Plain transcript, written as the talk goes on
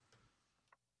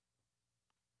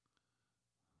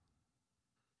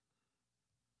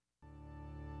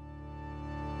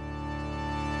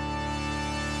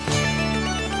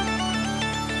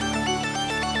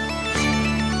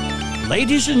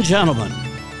Ladies and gentlemen,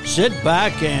 sit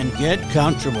back and get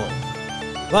comfortable.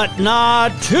 But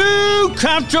not too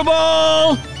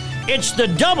comfortable. It's the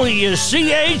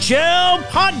WCHL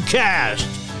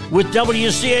podcast with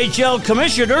WCHL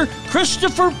Commissioner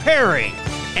Christopher Perry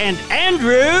and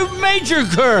Andrew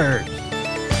Majorkirk.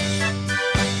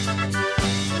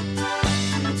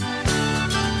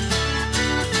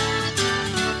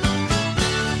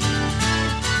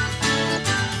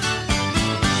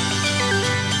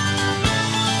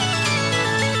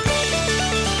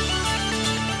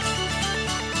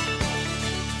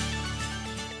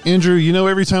 Andrew, you know,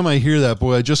 every time I hear that,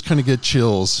 boy, I just kind of get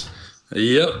chills.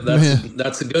 Yep,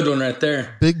 that's a good one right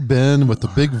there. Big Ben with the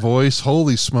big voice.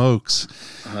 Holy smokes.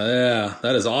 Yeah,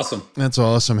 that is awesome. That's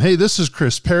awesome. Hey, this is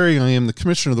Chris Perry. I am the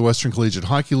commissioner of the Western Collegiate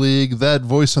Hockey League. That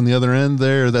voice on the other end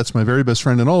there, that's my very best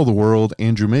friend in all the world,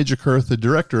 Andrew Majorkirk, the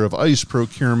director of ice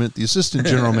procurement, the assistant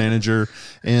general manager,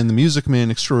 and the music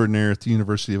man extraordinaire at the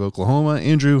University of Oklahoma.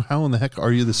 Andrew, how in the heck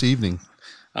are you this evening?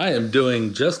 I am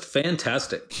doing just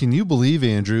fantastic. Can you believe,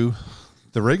 Andrew,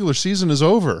 the regular season is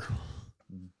over?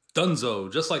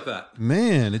 Dunzo, just like that.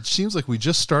 Man, it seems like we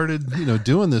just started,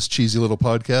 doing this cheesy little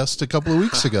podcast a couple of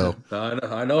weeks ago.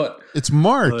 I know it. It's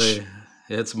March.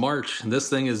 It's March. This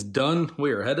thing is done.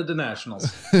 We are headed to nationals.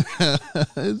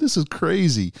 This is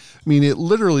crazy. I mean, it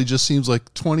literally just seems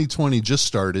like 2020 just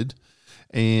started,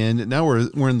 and now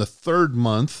we're in the third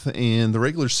month, and the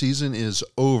regular season is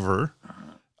over.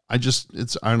 I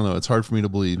don't know. It's hard for me to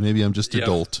believe. Maybe I'm just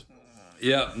adult.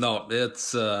 Yeah, no,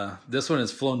 it's, this one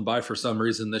has flown by for some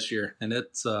reason this year, and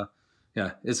it's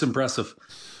impressive.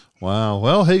 Wow.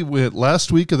 Well, hey,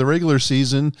 last week of the regular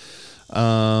season,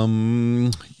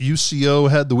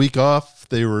 UCO had the week off.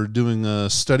 They were doing a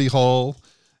study hall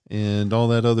and all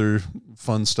that other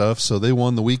fun stuff. So they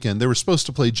won the weekend. They were supposed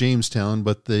to play Jamestown,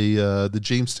 but the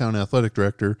Jamestown athletic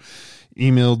director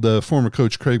emailed former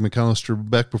coach Craig McAllister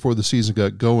back before the season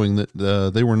got going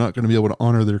that they were not going to be able to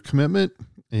honor their commitment,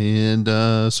 and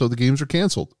so the games are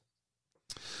canceled.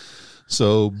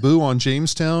 So boo on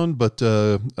Jamestown, but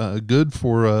good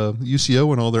for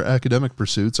UCO and all their academic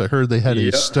pursuits. I heard they had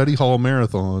a study hall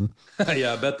marathon.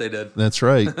 Yeah, I bet they did. That's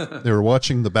right. They were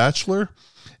watching The Bachelor,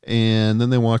 and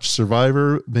then they watched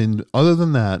Survivor. And other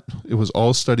than that, it was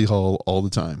all study hall all the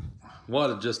time.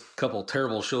 What just a couple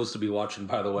terrible shows to be watching,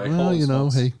 by the way. Well,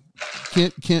 hey,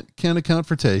 can't account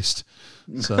for taste.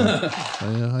 So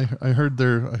I heard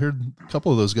a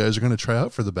couple of those guys are going to try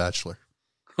out for The Bachelor.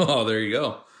 Oh, there you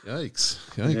go. Yikes!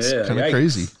 Yeah, kind of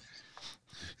crazy.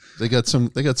 They got some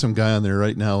guy on there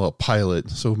right now, a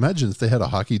pilot. So imagine if they had a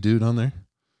hockey dude on there.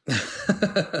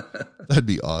 That'd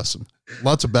be awesome.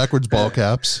 Lots of backwards ball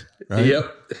caps. Right?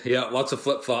 Yep. Yeah. Lots of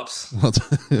flip flops.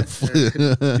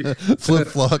 Flip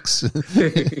flops.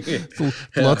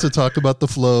 Lots of talk about the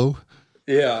flow.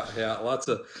 Yeah. Lots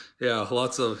of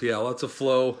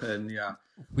flow, and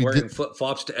wearing flip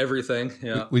flops to everything.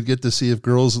 Yeah. We'd get to see if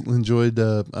girls enjoyed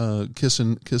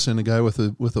kissing a guy with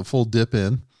a full dip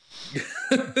in.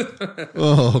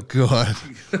 Oh God!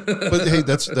 But hey,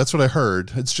 that's what I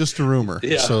heard. It's just a rumor.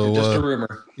 Yeah, so, just a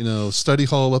rumor. Study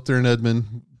hall up there in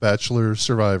Edmond, Bachelor,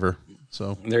 Survivor.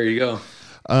 So there you go.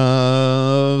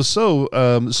 So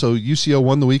UCO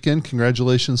won the weekend.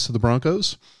 Congratulations to the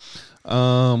Broncos.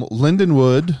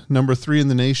 Lindenwood, number 3 in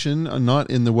the nation, not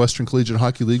in the Western Collegiate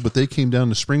Hockey League, but they came down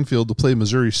to Springfield to play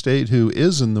Missouri State, who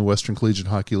is in the Western Collegiate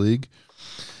Hockey League.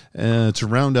 To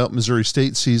round out Missouri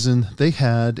State season, they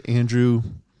had, Andrew,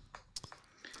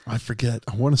 I forget,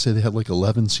 I want to say they had like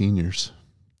 11 seniors.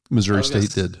 Missouri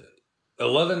State did.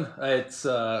 11?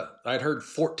 I'd heard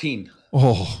 14.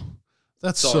 Oh,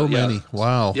 that's so many.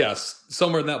 Wow. Yes,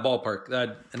 somewhere in that ballpark.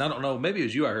 And I don't know, maybe it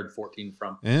was you I heard 14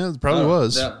 from. Yeah, it probably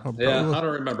was. Yeah, I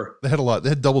don't remember. They had a lot. They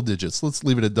had double digits. Let's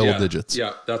leave it at double digits.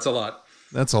 Yeah, that's a lot.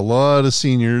 That's a lot of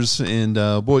seniors. And,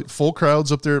 boy, full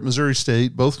crowds up there at Missouri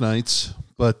State both nights.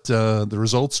 But the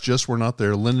results just were not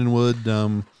there.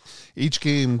 Lindenwood, each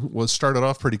game started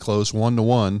off pretty close,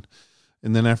 1-1.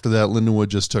 And then after that, Lindenwood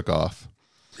just took off.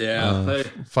 Yeah.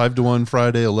 5-1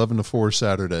 Friday, 11-4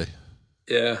 Saturday.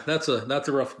 Yeah, that's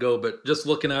a rough go, but just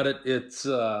looking at it, it's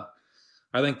I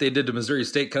think they did to Missouri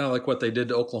State kind of like what they did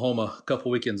to Oklahoma a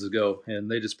couple weekends ago, and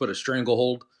they just put a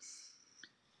stranglehold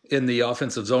in the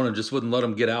offensive zone and just wouldn't let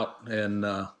them get out, and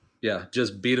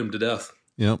just beat them to death.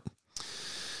 Yep.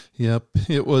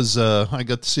 It was I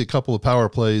got to see a couple of power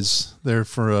plays there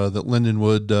for that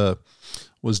Lindenwood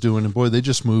was doing, and boy, they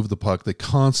just move the puck. They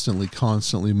constantly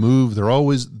move.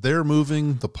 They're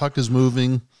moving. The puck is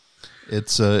moving.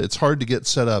 It's hard to get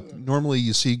set up. Normally,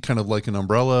 you see kind of like an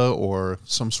umbrella or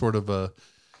some sort of a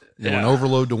an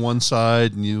overload to one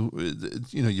side, and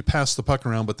you pass the puck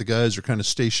around, but the guys are kind of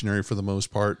stationary for the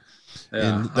most part.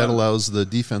 Yeah. And that allows the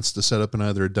defense to set up in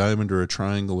either a diamond or a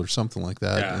triangle or something like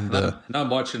that. Yeah, and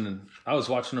I was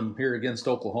watching them here against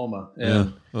Oklahoma,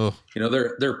 and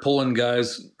they're pulling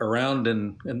guys around,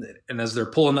 and as they're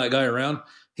pulling that guy around,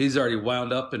 he's already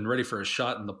wound up and ready for a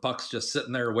shot, and the puck's just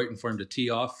sitting there waiting for him to tee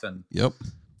off. And yep.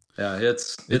 Yeah,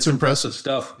 it's impressive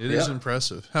stuff. It is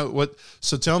impressive.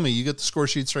 So tell me, you get the score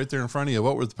sheets right there in front of you.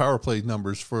 What were the power play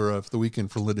numbers for the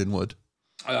weekend for Lindenwood?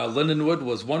 Lindenwood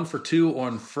was 1 for 2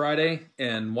 on Friday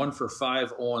and 1 for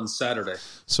 5 on Saturday.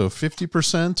 So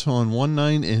 50% on one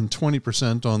night and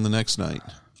 20% on the next night.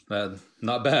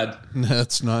 Not bad.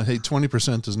 That's not. Hey,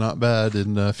 20% is not bad,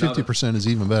 and 50% is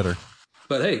even better.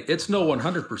 But hey, it's no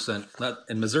 100%.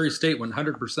 And Missouri State went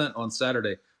 100% on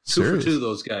Saturday. Serious? 2 for 2,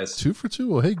 those guys. 2 for 2.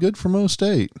 Well, hey, good for Mo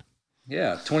State.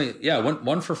 Yeah, 20. Yeah,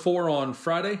 1 for 4 on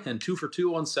Friday and 2 for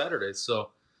 2 on Saturday. So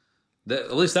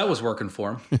at least that was working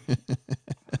for him.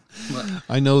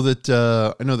 I know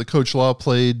that Coach Law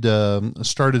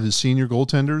started his senior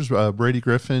goaltenders, Brady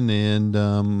Griffin and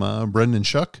Brendan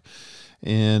Shuck.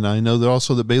 And I know that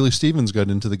also that Bailey Stevens got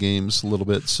into the games a little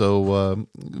bit, so a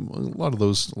lot of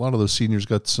those seniors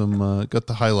got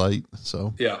the highlight.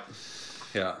 So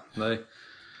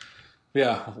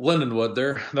Lindenwood,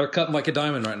 they're cutting like a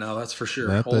diamond right now. That's for sure.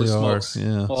 That Holy they smokes! Are,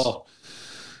 yeah. Oh.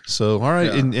 So all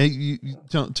right, and you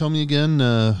tell me again.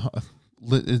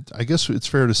 I guess it's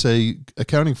fair to say,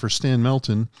 accounting for Stan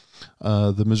Melton,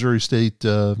 the Missouri State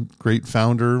great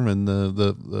founder and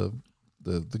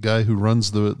the guy who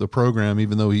runs the program,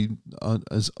 even though he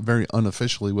is very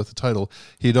unofficially with the title,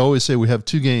 he'd always say we have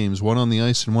 2 games, one on the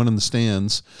ice and one in the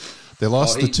stands. They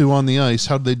lost the 2 on the ice.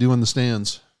 How did they do in the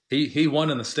stands? He won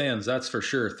in the stands, that's for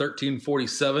sure.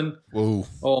 13:47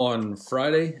 on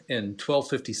Friday and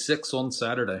 12:56 on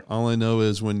Saturday. All I know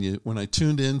is when I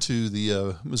tuned into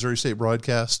the Missouri State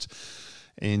broadcast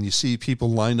and you see people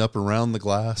lined up around the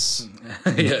glass,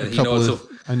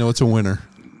 I know it's a winner.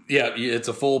 Yeah, it's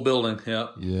a full building. Yeah.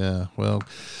 Yeah. Well,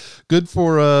 good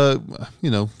for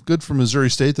Missouri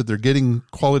State that they're getting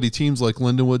quality teams like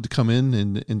Lindenwood to come in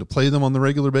and to play them on the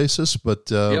regular basis.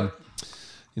 But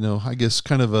I guess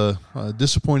kind of a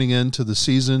disappointing end to the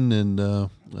season, and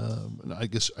I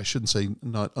guess I shouldn't say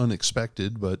not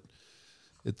unexpected, but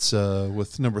it's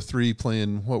with number 3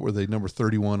 playing. What were they? Number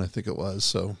 31, I think it was.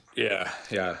 So yeah.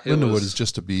 Lindenwood is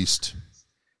just a beast.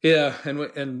 Yeah,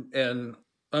 and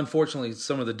unfortunately,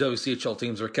 some of the WCHL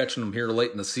teams are catching them here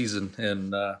late in the season,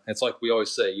 and it's like we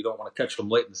always say: you don't want to catch them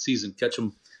late in the season. Catch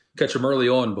them early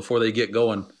on before they get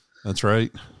going. That's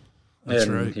right.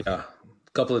 Right. Yeah,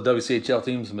 a couple of WCHL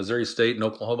teams, Missouri State and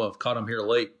Oklahoma, have caught them here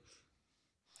late,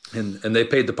 and they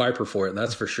paid the piper for it.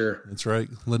 That's for sure. That's right.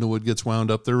 Lindenwood gets wound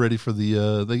up. They're ready for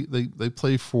the they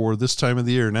play for this time of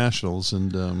the year nationals,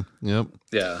 and yep.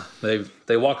 Yeah,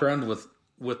 they walk around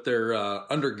with their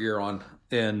undergear on,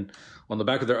 and on the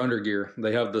back of their undergear,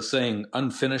 they have the saying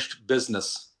 "unfinished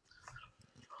business"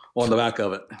 on the back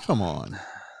of it. Come on.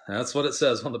 That's what it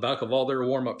says on the back of all their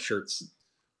warm-up shirts.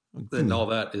 And all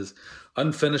that is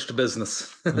unfinished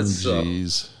business.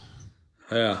 Jeez.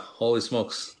 Yeah, holy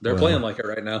smokes. They're playing like it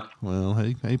right now. Well,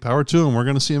 hey, power to them. We're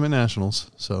going to see them at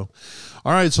nationals. So,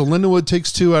 all right, so Lindenwood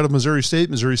takes 2 out of Missouri State.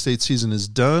 Missouri State season is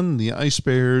done. The Ice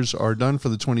Bears are done for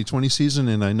the 2020 season,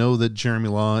 and I know that Jeremy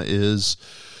Law is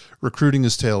recruiting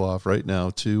his tail off right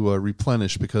now to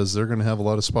replenish, because they're going to have a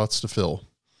lot of spots to fill.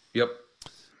 Yep.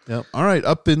 All right.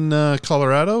 Up in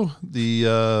Colorado,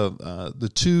 the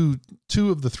two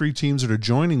of the 3 teams that are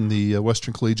joining the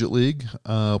Western Collegiate League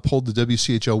pulled the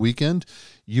WCHL weekend.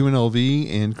 UNLV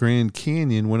and Grand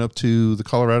Canyon went up to the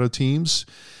Colorado teams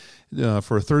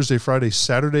for a Thursday, Friday,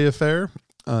 Saturday affair.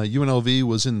 UNLV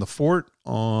was in the fort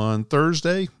on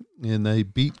Thursday, and they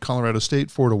beat Colorado State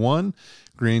 4-1.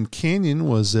 Grand Canyon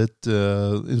was at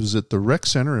the Rec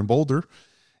Center in Boulder,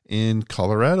 and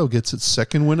Colorado gets its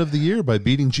 2nd win of the year by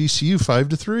beating GCU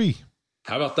 5-3.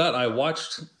 How about that? I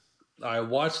watched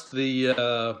the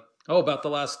about the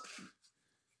last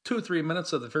 2 or 3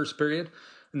 minutes of the first period,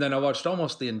 and then I watched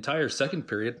almost the entire second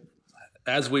period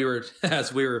as we were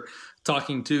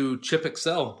talking to Chip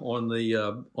Excel on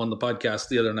the podcast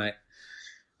the other night.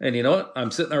 And you know what?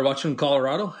 I'm sitting there watching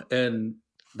Colorado, and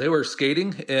they were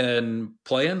skating and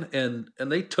playing, and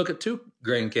they took it to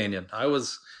Grand Canyon. I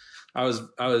was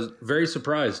very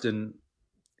surprised, and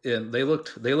they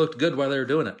looked good while they were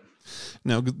doing it.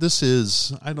 Now,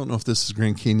 I don't know if this is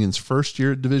Grand Canyon's first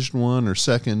year at Division I or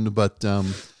second, but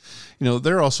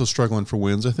they're also struggling for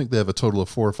wins. I think they have a total of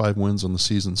 4 or 5 wins on the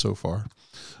season so far.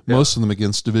 Yeah. Most of them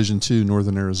against Division II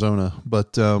Northern Arizona,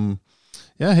 but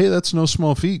Yeah, hey, that's no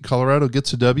small feat. Colorado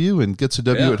gets a W and gets a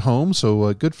W at home,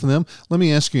 so good for them. Let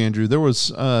me ask you, Andrew, there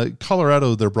was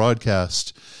Colorado, their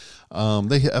broadcast.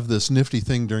 They have this nifty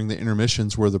thing during the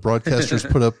intermissions where the broadcasters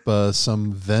put up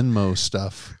some Venmo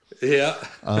stuff. Yeah.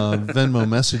 Venmo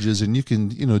messages, and you can,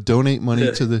 donate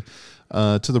money to the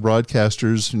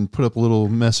broadcasters and put up a little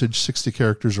message, 60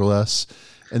 characters or less.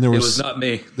 And it was not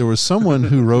me. There was someone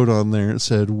who wrote on there and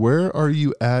said, "Where are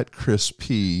you at, Chris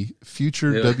P?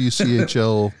 Future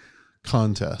WCHL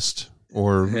contest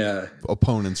or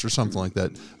opponents or something like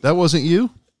that." That wasn't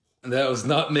you? That was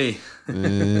not me.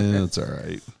 That's all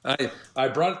right. I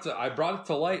brought it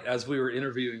to light as we were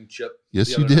interviewing Chip.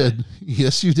 Yes, you did. Night.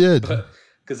 Yes, you did.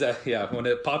 Because when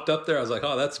it popped up there, I was like,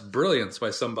 "Oh, that's brilliance by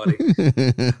somebody." I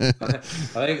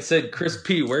think it said, "Chris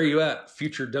P, where are you at?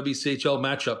 Future WCHL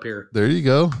matchup here." There you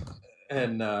go.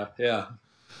 And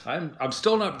I'm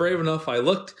still not brave enough. I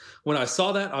looked when I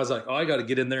saw that, I was like, "Oh, I got to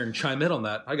get in there and chime in on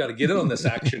that. I got to get in on this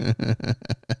action."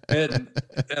 and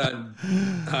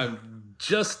I'm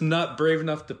just not brave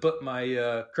enough to put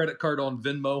my credit card on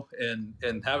Venmo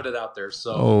and have it out there.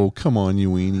 So, oh, come on, you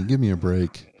weenie, give me a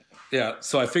break. Yeah,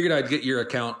 so I figured I'd get your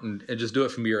account and just do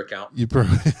it from your account. You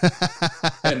probably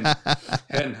and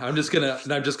I'm just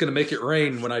gonna make it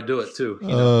rain when I do it too.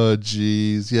 Oh,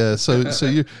 geez, yeah. So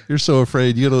you're so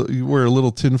afraid you wear a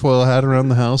little tinfoil hat around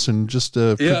the house and just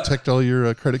protect all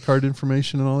your credit card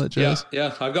information and all that jazz.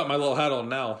 Yeah. I've got my little hat on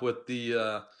now with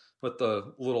the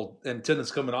little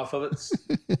antennas coming off of it.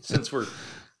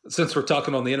 Since we're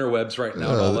talking on the interwebs right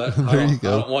now, I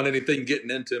don't want anything getting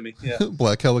into me. Yeah,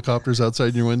 black helicopters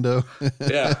outside your window.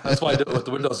 Yeah, that's why I do it with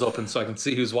the windows open so I can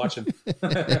see who's watching.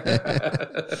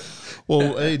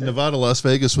 Well, hey, Nevada, Las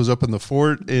Vegas was up in the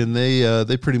fort, and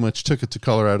they pretty much took it to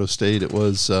Colorado State. It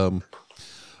was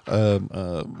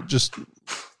just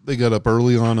they got up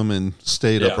early on them and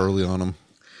stayed up early on them.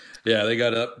 Yeah, they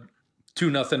got up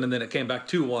 2-0, and then it came back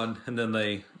 2-1, and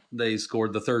then they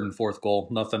scored the third and fourth goal.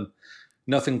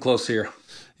 Nothing close here.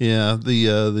 Yeah,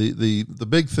 the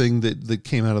big thing that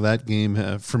came out of that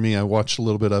game for me, I watched a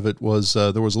little bit of it, was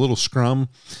there was a little scrum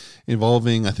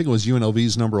involving, I think it was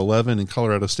UNLV's number 11 and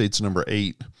Colorado State's number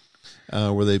 8,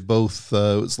 where they both,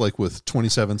 it was like with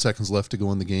 27 seconds left to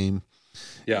go in the game.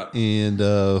 Yeah. And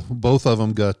both of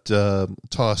them got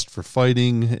tossed for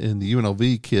fighting, and the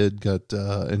UNLV kid got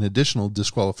an additional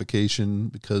disqualification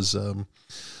because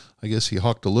I guess he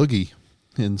hawked a loogie.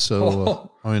 And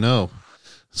so, I know.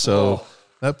 So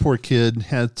that poor kid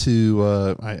had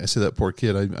to, I say that poor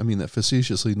kid, I mean that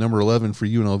facetiously. Number 11 for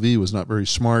UNLV was not very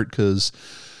smart, because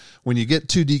when you get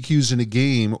 2 DQs in a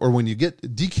game, or when you get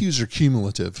DQs are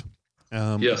cumulative.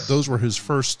 Yes. Those were his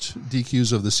first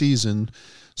DQs of the season.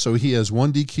 So he has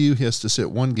 1 DQ, he has to sit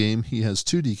 1 game. He has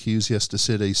 2 DQs, he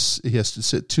has to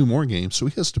sit 2 more games. So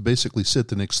he has to basically sit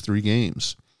the next 3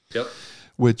 games. Yep.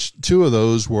 Which 2 of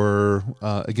those were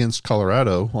against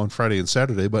Colorado on Friday and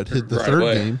Saturday, but hit the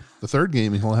third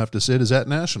game he'll have to sit is at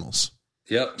Nationals.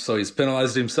 Yep. So he's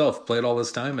penalized himself, played all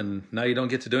this time, and now you don't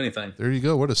get to do anything. There you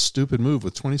go. What a stupid move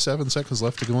with 27 seconds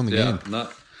left to go in the game.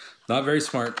 Not very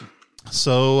smart.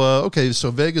 So,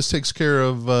 so Vegas takes care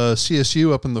of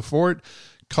CSU up in the fort.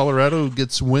 Colorado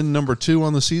gets win number 2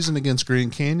 on the season against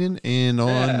Grand Canyon, and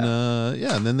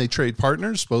and then they trade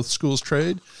partners. Both schools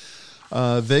trade.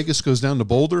 Vegas goes down to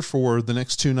Boulder for the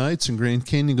next 2 nights, and Grand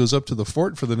Canyon goes up to the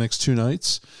fort for the next 2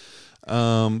 nights.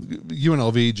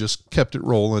 UNLV just kept it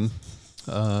rolling.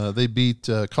 They beat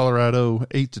Colorado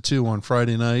 8-2 on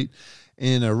Friday night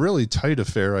in a really tight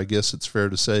affair, I guess it's fair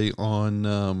to say,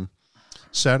 on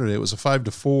Saturday. It was a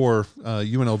 5-4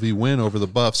 UNLV win over the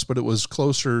Buffs, but it was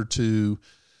closer to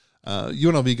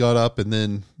UNLV got up, and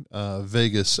then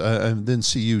Vegas and then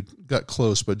CU got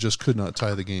close, but just could not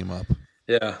tie the game up.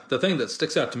 Yeah, the thing that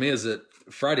sticks out to me is that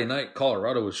Friday night,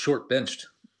 Colorado was short benched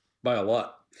by a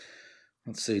lot.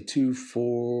 Let's see, 2,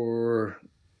 4.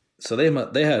 So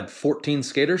they had 14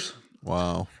 skaters.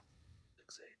 Wow.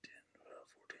 6, 8, 10, 12,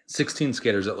 14, 16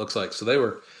 skaters, it looks like. So they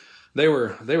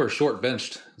were short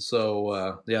benched.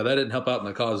 So that didn't help out in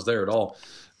the cause there at all.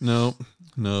 No.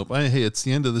 Hey, it's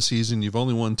the end of the season. You've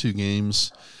only won 2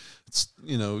 games. It's,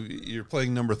 you're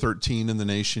playing number 13 in the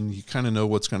nation. You kind of know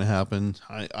what's going to happen.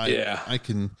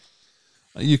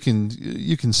 You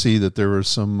can see that there was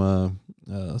some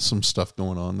stuff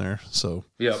going on there. So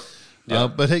yeah.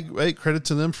 But hey, credit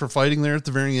to them for fighting there at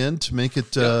the very end to make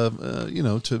it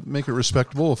to make it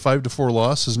respectable. A 5-4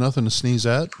 loss is nothing to sneeze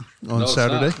at on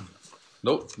Saturday.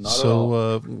 Nope, not at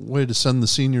all. So way to send the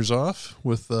seniors off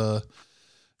with.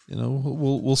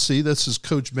 We'll see. This is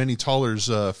Coach Benny Toller's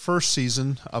first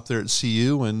season up there at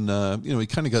CU, and he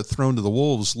kind of got thrown to the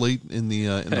wolves late in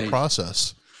the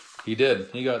process. He did.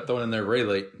 He got thrown in there very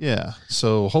late. Yeah.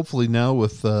 So hopefully now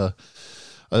with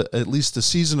at least a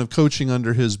season of coaching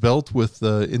under his belt with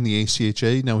in the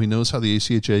ACHA, now he knows how the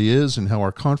ACHA is and how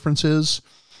our conference is,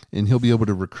 and he'll be able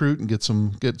to recruit and get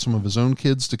some of his own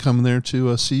kids to come there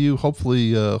to CU.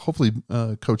 Hopefully,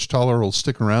 Coach Toller will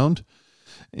stick around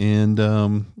and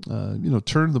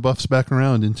turn the Buffs back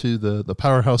around into the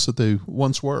powerhouse that they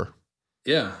once were.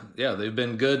 Yeah, they've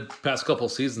been good past couple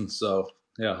seasons, so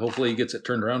yeah, hopefully he gets it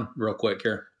turned around real quick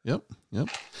here. Yep.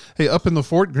 Hey, up in the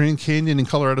fort, Grand Canyon and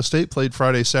Colorado State played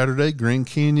Friday, Saturday. Grand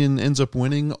Canyon ends up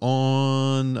winning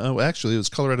on, actually it was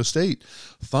Colorado State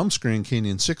thumps Grand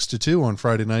Canyon 6-2 on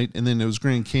Friday night, and then it was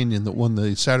Grand Canyon that won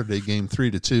the Saturday game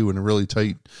 3-2 in a really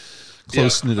tight,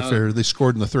 close-knit affair. They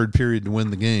scored in the third period to win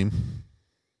the game.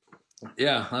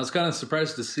 Yeah, I was kind of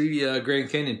surprised to see Grand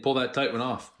Canyon pull that tight one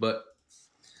off, but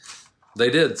they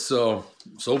did, so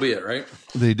be it, right?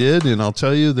 They did, and I'll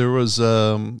tell you, there was,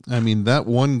 that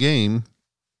one game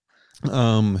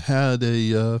had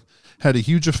a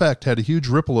huge effect, had a huge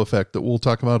ripple effect that we'll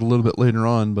talk about a little bit later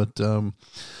on. But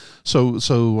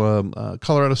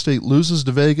Colorado State loses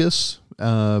to Vegas,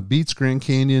 beats Grand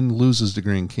Canyon, loses to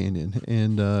Grand Canyon,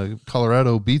 and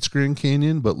Colorado beats Grand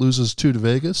Canyon but loses to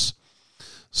Vegas.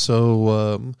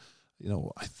 So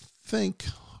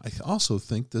I also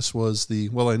think this was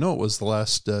I know it was the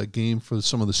last game for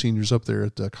some of the seniors up there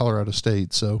at Colorado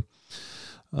State. So,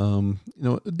 a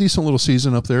decent little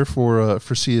season up there for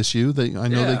CSU.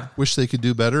 They wish they could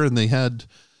do better, and they had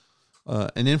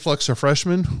an influx of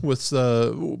freshmen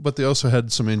but they also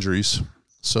had some injuries.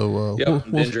 So,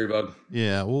 injury bug.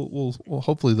 Yeah, we'll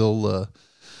hopefully they'll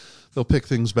pick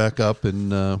things back up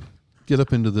and get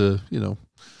up into the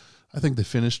I think they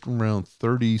finished around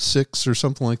 36 or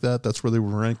something like that. That's where they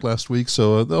were ranked last week.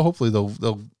 So hopefully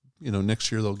they'll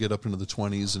next year they'll get up into the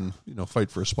 20s and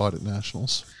fight for a spot at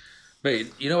nationals.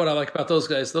 But you know what I like about those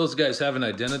guys? Those guys have an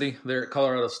identity there at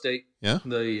Colorado State. Yeah.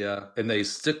 They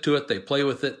stick to it. They play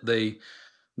with it.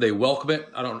 They welcome it.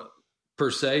 I don't per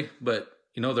se, but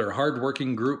they're a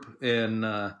hardworking group, and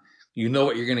you know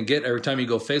what you're going to get every time you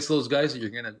go face those guys. That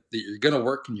you're gonna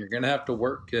work, and you're gonna have to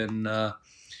work, and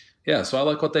so I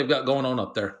like what they've got going on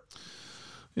up there.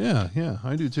 Yeah,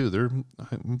 I do too.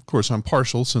 Of course, I'm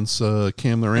partial since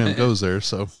Cam the Ram goes there.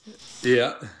 So,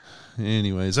 yeah.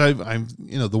 Anyways, I'm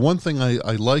the one thing I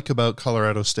like about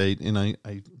Colorado State, and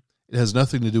it has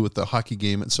nothing to do with the hockey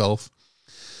game itself.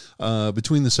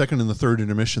 Between the second and the third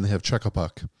intermission, they have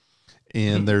chuck-a-puck,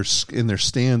 and their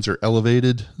stands are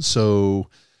elevated, so.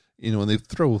 And they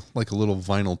throw like a little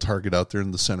vinyl target out there in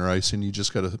the center ice, and you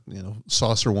just got to,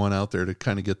 saucer one out there to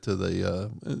kind of get to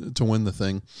to win the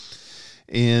thing.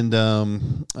 And,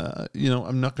 I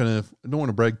don't want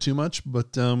to brag too much,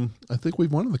 but I think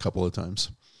we've won it a couple of times.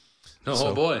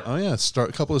 Oh boy. Oh yeah. A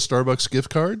couple of Starbucks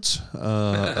gift cards,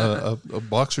 a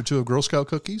box or two of Girl Scout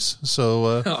cookies.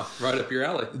 So, right up your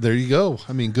alley. There you go.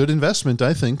 I mean, good investment,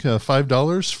 I think.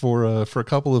 $5 for a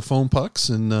couple of foam pucks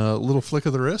and a little flick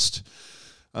of the wrist.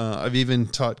 I've even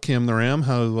taught Cam the Ram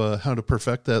how to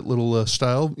perfect that little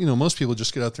style. Most people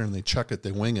just get out there and they chuck it,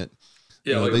 they wing it.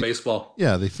 Yeah, like a baseball.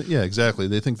 Yeah, exactly.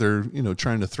 They think they're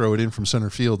trying to throw it in from center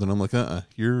field, and I'm like,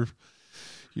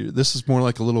 this is more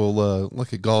like a little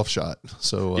like a golf shot.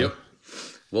 So yep,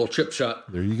 little chip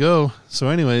shot. There you go. So,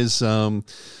 anyways,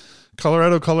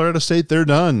 Colorado State, they're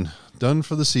done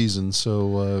for the season.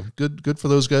 So good for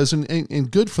those guys,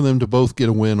 and good for them to both get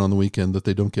a win on the weekend that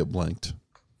they don't get blanked.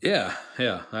 Yeah.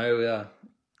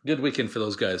 Good weekend for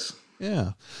those guys.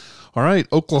 Yeah. All right,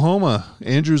 Oklahoma.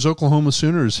 Andrew's Oklahoma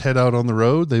Sooners head out on the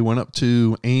road. They went up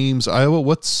to Ames, Iowa.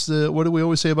 What do we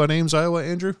always say about Ames, Iowa,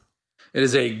 Andrew? It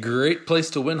is a great place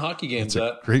to win hockey games. It's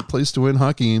a great place to win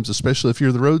hockey games, especially if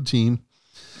you're the road team.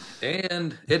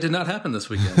 And it did not happen this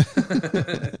weekend.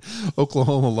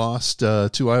 Oklahoma lost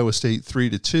to Iowa State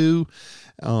 3-2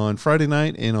 on Friday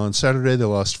night, and on Saturday they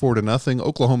lost 4-0.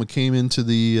 Oklahoma came into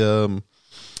the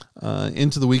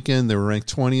weekend. They were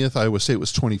ranked 20th. Iowa State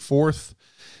was 24th.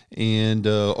 And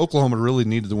Oklahoma really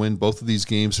needed to win both of these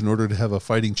games in order to have a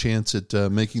fighting chance at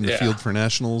making the field for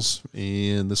nationals,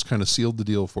 and this kind of sealed the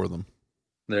deal for them.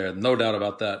 There, no doubt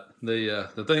about that. The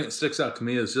thing that sticks out to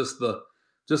me is just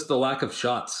the lack of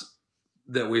shots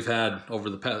that we've had over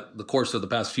the course of the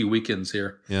past few weekends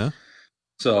here. Yeah.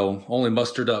 So only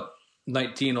mustered up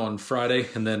 19 on Friday,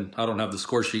 and then I don't have the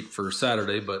score sheet for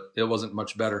Saturday, but it wasn't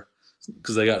much better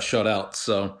because they got shut out.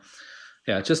 So.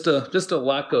 Yeah, just a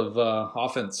lack of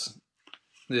offense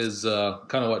is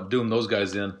kind of what doomed those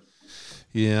guys in.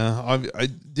 Yeah, I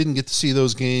didn't get to see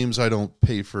those games. I don't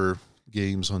pay for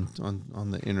games on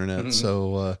the internet,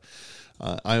 so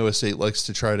Iowa State likes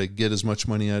to try to get as much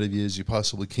money out of you as you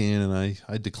possibly can, and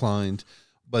I declined.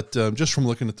 But just from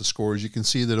looking at the scores, you can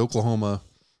see that Oklahoma,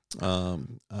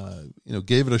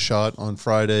 gave it a shot on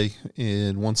Friday,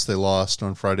 and once they lost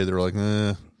on Friday, they were like,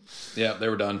 Yeah, they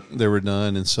were done. They were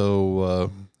done, and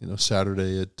so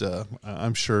Saturday,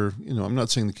 I'm sure, I'm not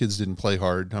saying the kids didn't play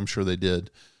hard. I'm sure they did,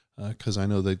 because I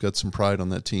know they've got some pride on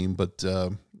that team. But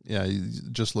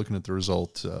just looking at the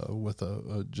result with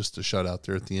just a shutout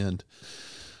there at the end.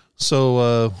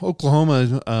 So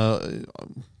Oklahoma,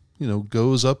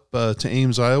 goes up to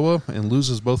Ames, Iowa, and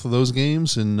loses both of those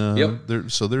games, and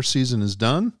their season is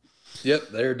done. Yep,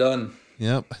 they're done.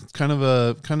 Yep, kind of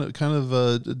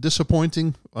a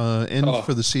disappointing end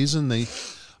for the season.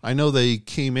 I know they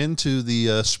came into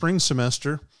the spring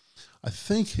semester. I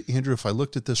think, Andrew, if I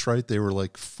looked at this right, they were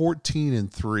like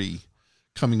 14-3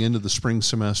 coming into the spring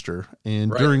semester,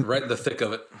 and right in the thick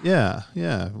of it. Yeah,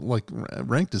 like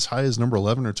ranked as high as number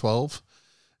 11 or 12,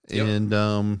 yep.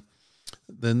 And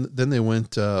then they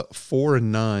went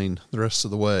 4-9 the rest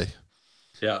of the way.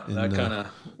 Yeah, and that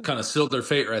kind of sealed their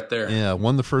fate right there. Yeah,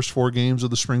 won the first 4 games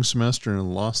of the spring semester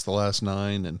and lost the last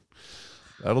 9, and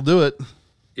that'll do it.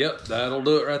 Yep, that'll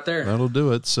do it right there. That'll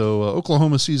do it. So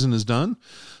Oklahoma season is done.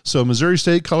 So Missouri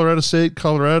State,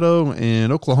 Colorado,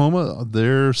 and Oklahoma,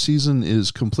 their season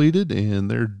is completed and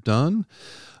they're done.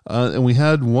 And we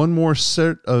had one more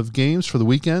set of games for the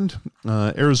weekend.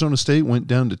 Arizona State went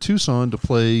down to Tucson to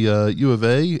play U of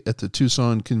A at the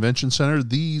Tucson Convention Center.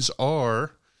 These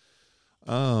are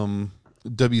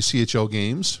WCHL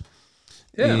games.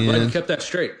 Yeah, I'm glad you kept that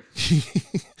straight.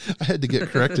 I had to get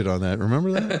corrected on that.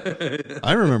 Remember that?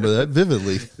 I remember that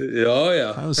vividly. Oh,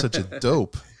 yeah. I was such a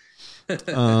dope.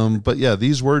 But yeah,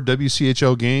 these were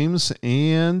WCHL games,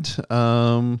 and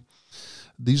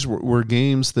these were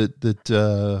games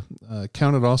that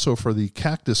counted also for the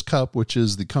Cactus Cup, which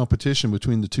is the competition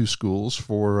between the two schools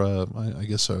for, I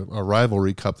guess, a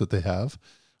rivalry cup that they have,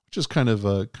 which is kind of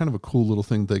a cool little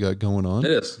thing they got going on.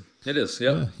 It is. Yep.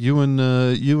 Yeah. You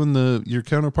and your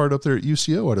counterpart up there at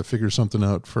UCO ought to figure something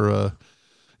out for,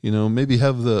 maybe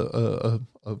have a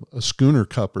schooner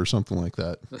cup or something like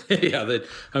that. Yeah,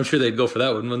 I'm sure they'd go for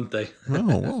that one, wouldn't they?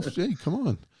 Oh, well, hey, come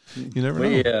on. You never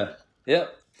know. Yeah.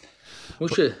 We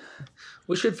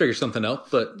should figure something out,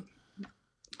 but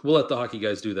we'll let the hockey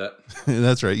guys do that.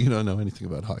 That's right. You don't know anything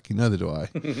about hockey. Neither do I.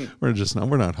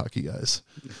 We're not hockey guys.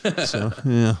 So,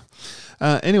 yeah.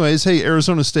 Anyways, hey,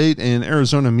 Arizona State and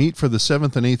Arizona meet for the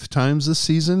 7th and 8th times this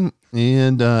season.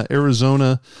 And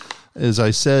Arizona, as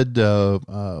I said,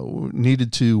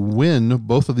 needed to win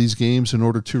both of these games in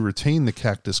order to retain the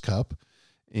Cactus Cup.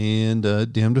 And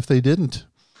damned if they didn't.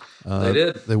 They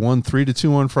did. They won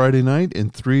 3-2 on Friday night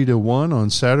and 3-1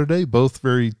 on Saturday. Both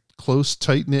very close,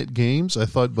 tight-knit games. I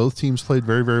thought both teams played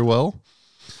very, very well.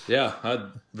 Yeah,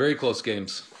 very close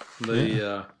games.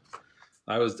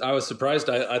 I was surprised.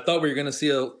 I thought we were going to see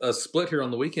a split here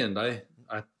on the weekend. I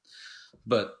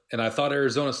thought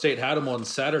Arizona State had them on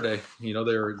Saturday. They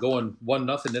were going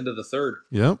 1-0 into the third.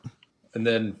 Yep. And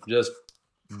then just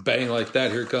bang like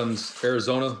that. Here comes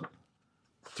Arizona,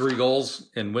 3 goals,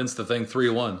 and wins the thing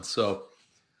 3-1. So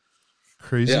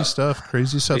crazy stuff.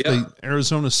 Yeah.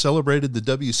 Arizona celebrated the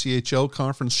WCHL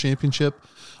Conference Championship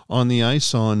on the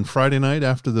ice on Friday night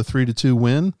after the 3-2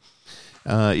 win.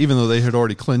 Even though they had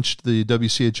already clinched the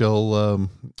WCHL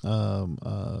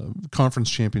conference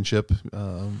championship,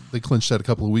 they clinched that a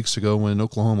couple of weeks ago when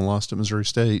Oklahoma lost to Missouri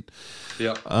State.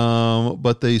 Yeah.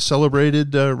 But they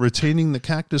celebrated retaining the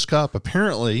Cactus Cup.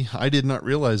 Apparently, I did not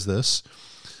realize this,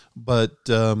 but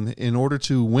in order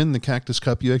to win the Cactus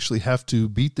Cup, you actually have to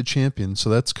beat the champion.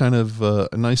 So that's kind of a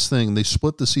nice thing. They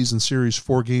split the season series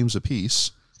 4 games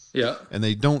apiece. Yeah. And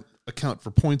they don't account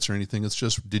for points or anything. It's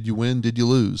just, did you win? Did you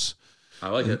lose? I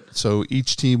like it. So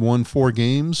each team won 4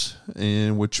 games,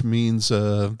 and which means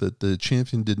that the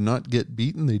champion did not get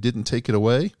beaten. They didn't take it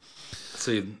away.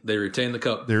 See, they retained the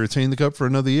cup. They retained the cup for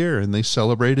another year, and they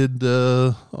celebrated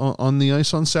on the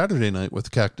ice on Saturday night with the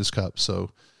Cactus Cup.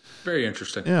 So very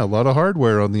interesting. Yeah, a lot of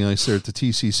hardware on the ice there at the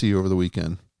TCC over the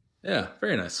weekend. Yeah,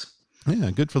 very nice.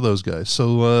 Yeah, good for those guys.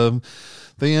 So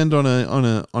they end on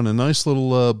a nice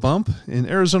little bump. In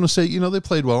Arizona State, they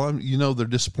played well. They're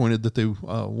disappointed that they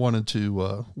wanted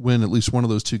to win at least one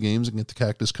of those 2 games and get the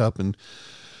Cactus Cup, and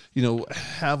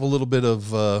have a little bit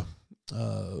of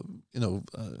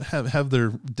have their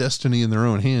destiny in their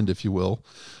own hand, if you will,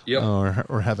 yep.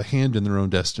 or have a hand in their own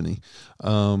destiny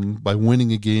by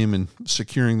winning a game and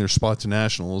securing their spot to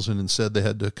nationals. And instead, they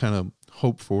had to kind of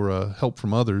hope for help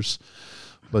from others.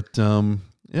 But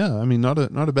not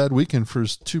a bad weekend for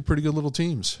 2 pretty good little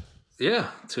teams. Yeah,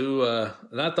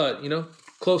 and I thought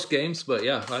close games, but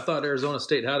yeah, I thought Arizona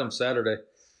State had them Saturday.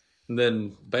 And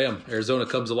then, bam, Arizona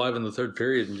comes alive in the third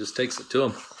period and just takes it to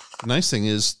them. The nice thing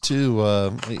is, too,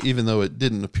 even though it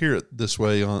didn't appear this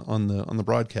way on the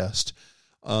broadcast,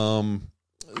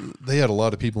 they had a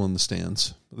lot of people in the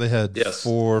stands. They had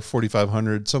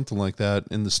 4,500, something like that,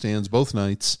 in the stands both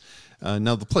nights.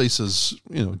 Now the place is,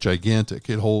 gigantic.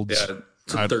 It holds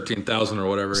 13,000 or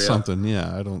whatever. Something.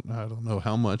 Yeah, I don't know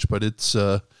how much, but it's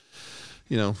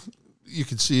you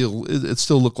could see it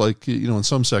still looked like in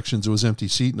some sections it was empty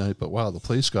seat night, but wow, the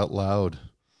place got loud.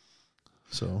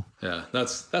 So yeah,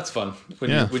 that's fun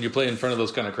when you play in front of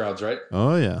those kind of crowds, right?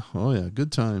 Oh yeah,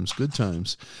 good times.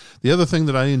 The other thing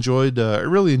that I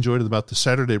really enjoyed about the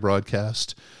Saturday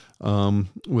broadcast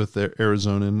with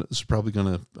Arizona, and it's probably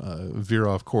going to veer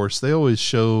off course. They always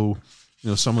show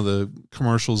some of the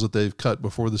commercials that they've cut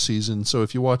before the season. So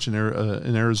if you watch an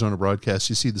Arizona broadcast,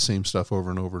 you see the same stuff over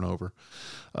and over and over.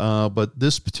 But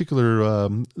this particular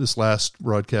this last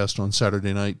broadcast on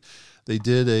Saturday night, they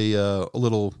did a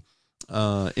little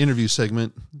interview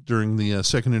segment during the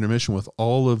second intermission with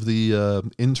all of the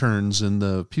interns and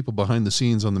the people behind the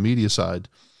scenes on the media side.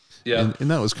 Yeah. And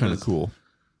that was kind of cool.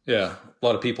 Yeah. A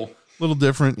lot of people. A little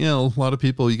different. A lot of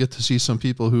people. You get to see some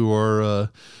people who are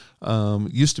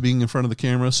used to being in front of the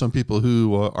camera, some people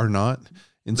who are not.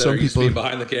 And some people used to being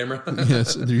behind the camera.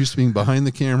 Yes, they're used to being behind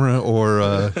the camera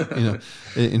or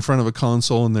in front of a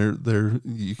console, and they're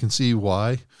you can see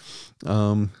why.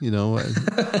 The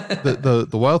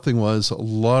wild thing was a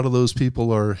lot of those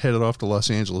people are headed off to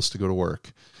Los Angeles to go to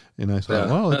work, and I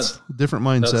thought, it's a different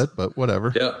mindset, but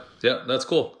whatever. Yeah, that's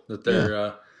cool that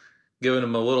they're giving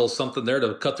them a little something there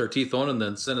to cut their teeth on, and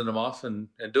then sending them off and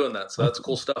doing that. So that's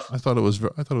cool stuff. I thought it was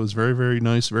very, very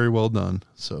nice, very well done.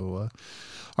 So.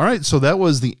 All right, so that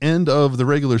was the end of the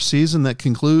regular season. That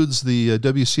concludes the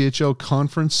WCHL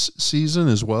conference season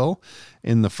as well.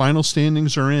 And the final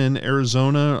standings are in.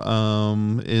 Arizona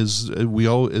as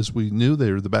we knew,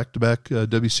 they were the back-to-back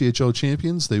WCHL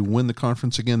champions. They win the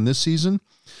conference again this season.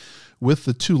 With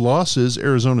the two losses,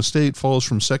 Arizona State falls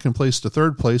from second place to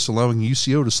third place, allowing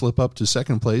UCO to slip up to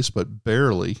second place, but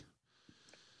barely.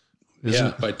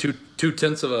 By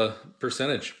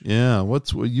 0.2%. Yeah,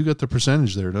 you got the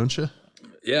percentage there, don't you?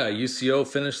 Yeah, UCO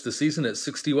finished the season at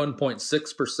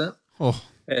 61.6%. Oh.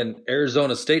 And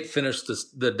Arizona State finished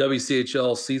the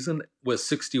WCHL season with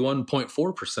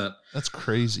 61.4%. That's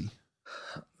crazy.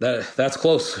 That's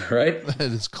close, right? That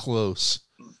is close.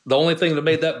 The only thing that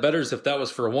made that better is if that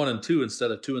was for 1 and 2 instead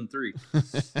of 2 and 3.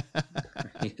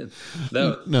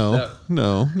 No. Oh,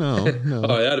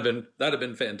 that'd have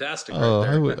been fantastic. Oh,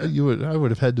 right there. I would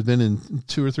have had to been in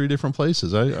 2 or 3 different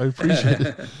places. I appreciate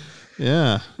it.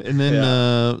 Yeah, and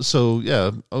then Central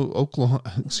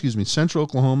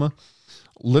Oklahoma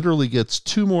literally gets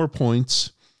 2 more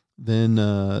points than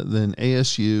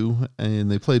ASU,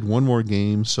 and they played 1 more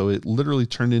game, so it literally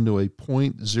turned into a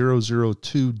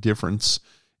 .002 difference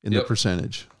in the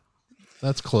percentage.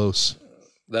 That's close.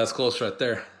 That's close right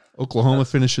there. Oklahoma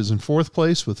finishes in 4th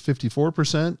place with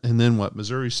 54%, and then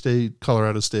Missouri State,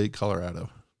 Colorado.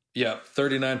 Yeah,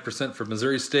 39% for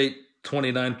Missouri State.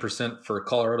 29% for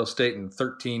Colorado State and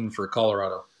 13% for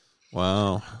Colorado.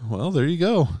 Wow. Well, there you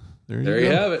go. There you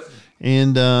have it.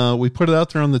 And we put it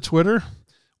out there on the Twitter.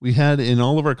 We had in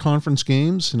all of our conference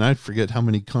games, and I forget how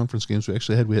many conference games we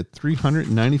actually had. We had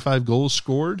 395 goals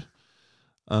scored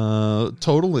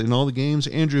total in all the games.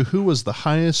 Andrew, who was the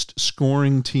highest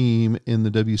scoring team in the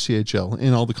WCHL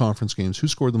in all the conference games? Who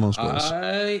scored the most goals?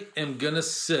 I am going to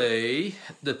say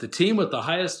that the team with the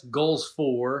highest goals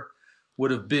for would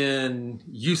have been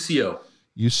UCO.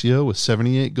 UCO with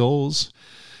 78 goals.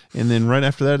 And then right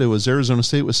after that, it was Arizona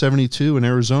State with 72 and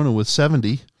Arizona with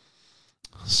 70.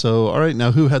 So, all right,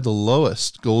 now who had the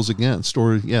lowest goals against?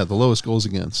 The lowest goals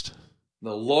against.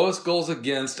 The lowest goals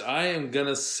against, I am going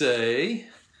to say,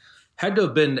 had to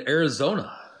have been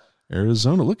Arizona.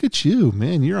 Arizona, look at you,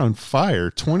 man. You're on fire.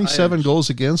 27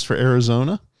 goals against for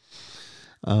Arizona.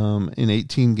 In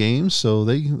 18 games, so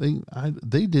they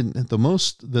didn't. The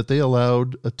most that they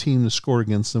allowed a team to score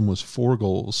against them was 4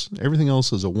 goals. Everything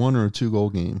else is a 1 or a 2 goal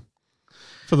game,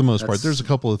 for the most part. There's a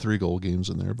couple of 3 goal games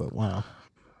in there, but wow,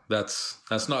 that's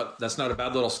not a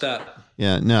bad little stat.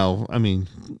 Yeah. Now, I mean,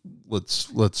 let's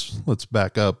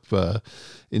back up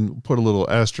and put a little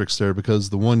asterisk there,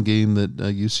 because the one game that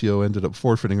UCO ended up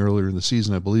forfeiting earlier in the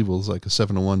season, I believe, was like a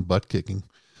 7-1 butt kicking.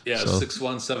 Yeah, so,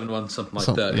 6-1, 7-1, something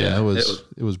like that. Yeah, it was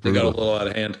brutal. They got a little out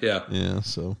of hand. Yeah. Yeah.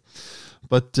 So,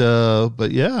 but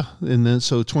yeah, and then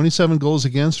so 27 goals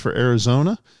against for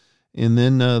Arizona, and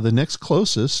then the next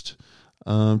closest,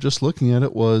 just looking at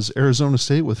it, was Arizona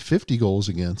State with 50 goals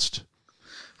against.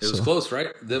 It was close, right?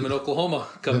 Them in Oklahoma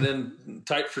coming in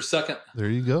tight for second. There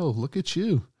you go. Look at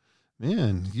you.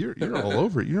 Man, you're all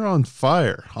over it. You're on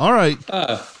fire. All right.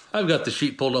 I've got the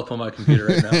sheet pulled up on my computer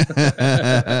right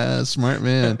now. Smart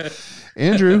man.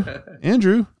 Andrew.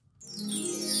 You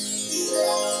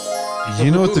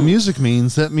know what the music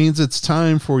means? That means it's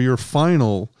time for your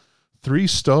final 3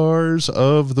 stars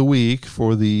of the week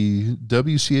for the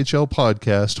WCHL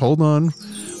podcast. Hold on.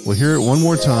 We'll hear it one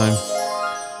more time.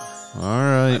 All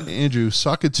right, Andrew,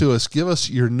 sock it to us. Give us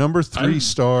your number 3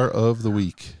 star of the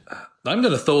week. I'm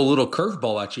going to throw a little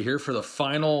curveball at you here for the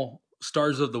final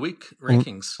stars of the week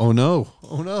rankings. Oh no.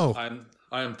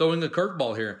 I'm throwing a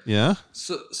curveball here. Yeah.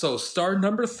 So star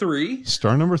number 3.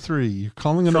 Star number 3. You're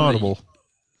calling an audible.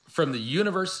 From the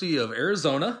University of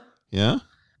Arizona. Yeah.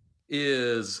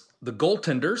 Is the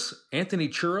goaltenders Anthony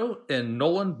Churro and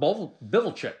Nolan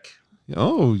Bivelchik.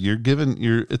 Oh,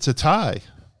 it's a tie.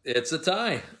 It's a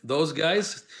tie. Those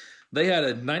guys, they had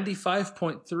a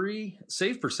 95.3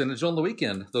 save percentage on the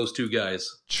weekend, those 2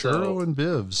 guys. Churro and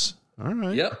Bivs. All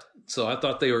right. Yep. So I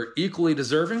thought they were equally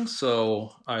deserving,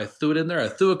 so I threw it in there. I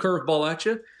threw a curveball at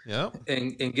you. Yep.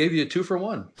 And gave you a 2 for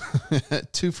 1.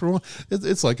 2 for 1.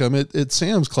 It's like I'm at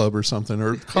Sam's Club or something,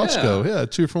 or Costco. Yeah,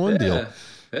 2 for 1 deal.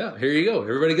 Yeah, here you go.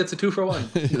 Everybody gets a 2 for 1.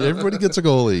 Everybody gets a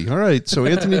goalie. All right. So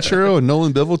Anthony Churro and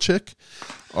Nolan Bivelchik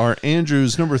are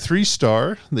Andrew's number 3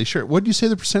 star. They share. What did you say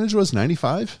the percentage was?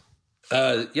 95?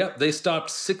 Yeah, they stopped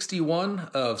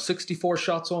 61 of 64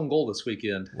 shots on goal this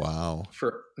weekend. Wow.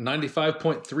 For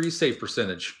 95.3 save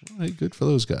percentage. All right, good for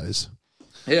those guys.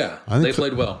 Yeah, they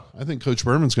played well. I think Coach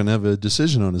Berman's going to have a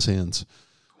decision on his hands.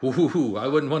 Ooh, I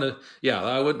wouldn't want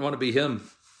to be him.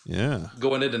 Yeah.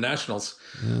 Going into nationals.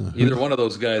 Yeah. Either one of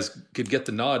those guys could get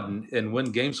the nod and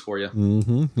win games for you.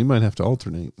 Mm-hmm. You might have to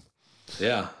alternate.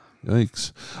 Yeah.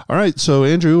 Yikes. All right. So,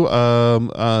 Andrew,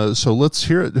 so let's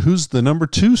hear it. Who's the number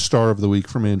 2 star of the week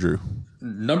from Andrew?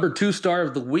 Number 2 star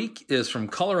of the week is from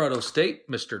Colorado State,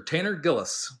 Mr. Tanner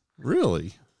Gillis.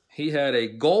 Really? He had a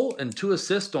goal and 2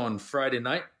 assists on Friday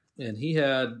night, and he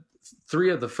had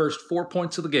 3 of the first 4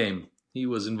 points of the game he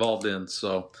was involved in.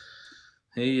 So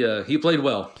he played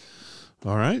well.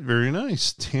 All right. Very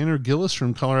nice. Tanner Gillis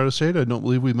from Colorado State. I don't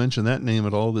believe we mentioned that name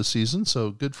at all this season.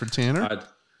 So good for Tanner.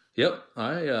 Yep.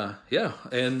 Yeah.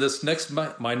 And this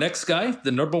my next guy,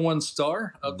 the number 1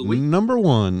 star of the week. Number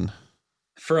 1.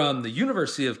 From the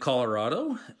University of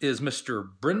Colorado is Mr.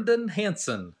 Brendan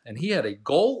Hansen, and he had a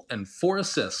goal and 4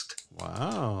 assists.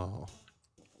 Wow.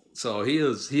 So he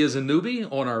is a newbie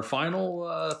on our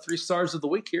final 3 stars of the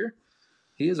week here.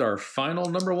 He is our final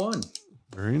number 1.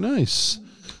 Very nice.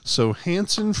 So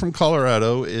Hansen from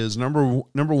Colorado is number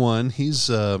 1. He's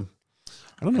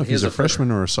I don't know if he's a freshman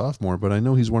or a sophomore, but I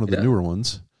know he's one of the newer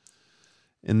ones.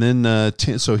 And then,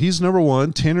 so he's number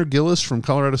 1. Tanner Gillis from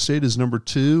Colorado State is number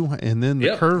 2. And then the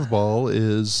curveball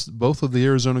is both of the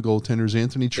Arizona goaltenders,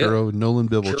 Anthony Churro and Nolan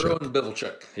Bivelchik. Churro and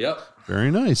Bivelchik, yep. Very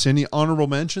nice. Any honorable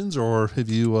mentions, or have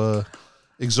you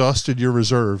exhausted your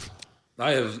reserve?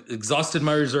 I have exhausted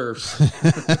my reserves.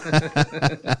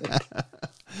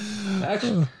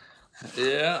 Actually,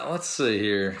 yeah, let's see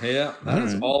here. Yeah,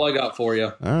 that's all I got for you.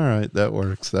 All right, that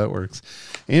works.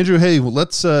 Andrew, hey, well,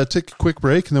 let's take a quick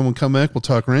break, and then we'll come back. We'll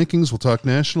talk rankings, we'll talk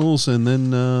nationals, and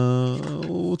then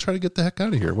we'll try to get the heck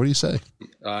out of here. What do you say?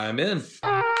 I'm in.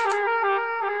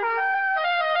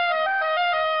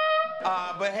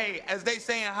 But hey, as they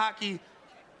say in hockey,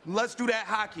 let's do that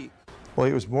hockey. Well,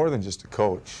 he was more than just a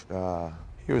coach.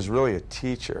 He was really a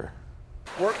teacher.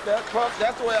 Work that puck.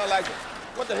 That's the way I like it.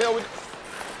 What the hell?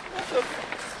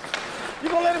 You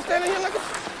gonna let him stand in here like a...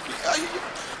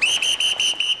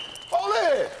 Hold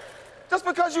it. Just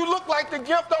because you look like the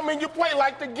gimp don't mean you play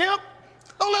like the gimp.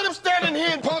 Don't let him stand in here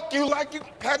and punk you like you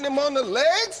patting him on the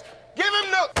legs. Give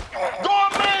him the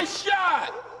gourmet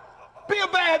shot. Be a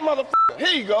bad motherfucker.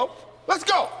 Here you go. Let's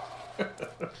go.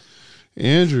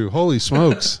 Andrew, holy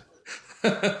smokes.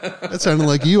 That sounded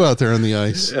like you out there on the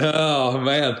ice. Oh,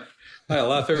 man. I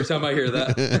laugh every time I hear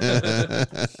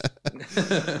that.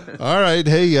 All right.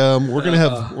 Hey, we're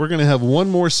gonna have one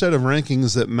more set of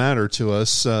rankings that matter to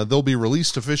us. They'll be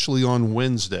released officially on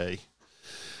Wednesday.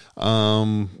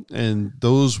 And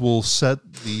those will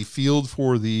set the field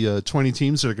for the 20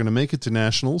 teams that are going to make it to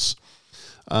nationals.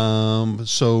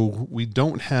 So we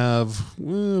don't have,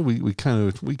 we kind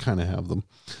of have them.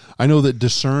 I know that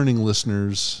discerning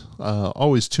listeners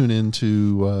always tune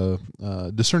into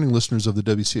discerning listeners of the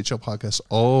WCHL podcast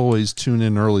always tune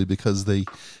in early because they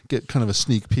get kind of a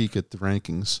sneak peek at the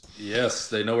rankings. Yes,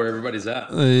 they know where everybody's at.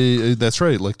 That's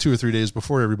right, like 2 or 3 days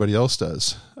before everybody else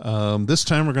does. This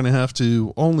time we're going to have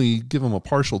to only give them a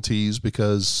partial tease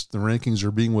because the rankings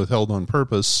are being withheld on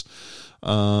purpose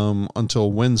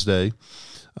until Wednesday.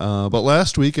 But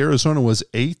last week, Arizona was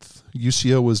 8th.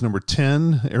 UCO was number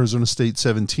 10. Arizona State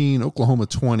 17. Oklahoma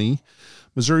 20.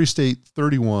 Missouri State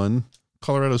 31.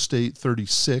 Colorado State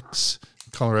 36.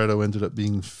 Colorado ended up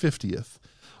being 50th.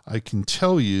 I can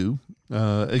tell you,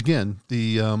 again,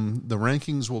 the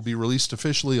rankings will be released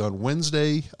officially on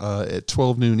Wednesday at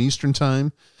 12 noon Eastern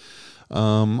time.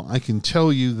 I can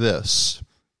tell you this.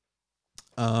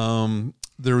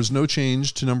 There was no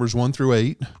change to numbers 1 through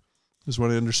 8, is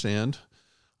what I understand.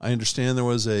 I understand there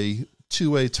was a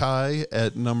two-way tie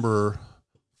at number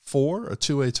 4, a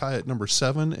two-way tie at number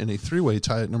 7, and a three-way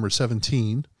tie at number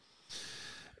 17.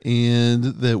 And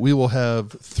that we will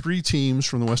have 3 teams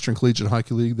from the Western Collegiate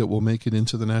Hockey League that will make it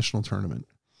into the national tournament.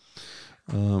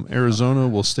 Arizona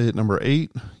will stay at number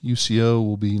 8, UCO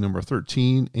will be number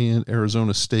 13, and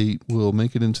Arizona State will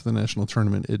make it into the national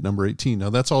tournament at number 18. Now,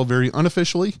 that's all very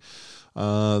unofficially.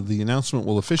 The announcement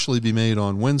will officially be made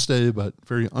on Wednesday, but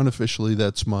very unofficially,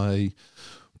 that's my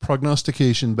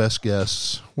prognostication, best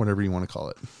guess, whatever you want to call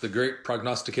it. The great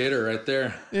prognosticator right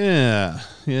there. Yeah.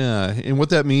 And what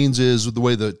that means is the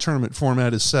way the tournament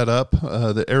format is set up,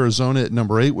 the Arizona at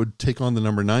number 8 would take on the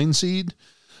number 9 seed.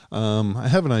 I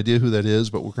have an idea who that is,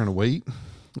 but we're going to wait.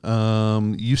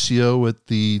 UCO at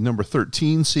the number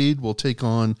 13 seed will take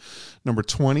on number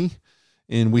 20.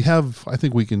 And I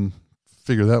think we can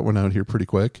figure that one out here pretty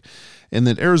quick. And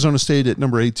then Arizona State at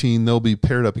number 18, they'll be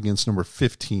paired up against number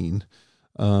 15.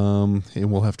 And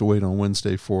we'll have to wait on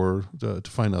Wednesday to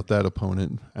find out that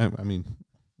opponent. I mean,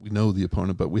 we know the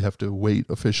opponent, but we have to wait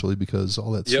officially because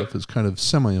all that stuff is kind of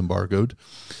semi-embargoed.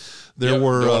 Don't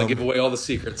want to give away all the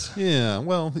secrets. Yeah,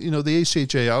 well, the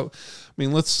ACHA.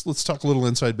 Let's talk a little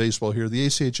inside baseball here. The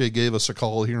ACHA gave us a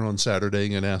call here on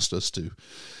Saturday and asked us to,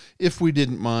 if we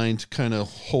didn't mind, kind of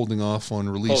holding off on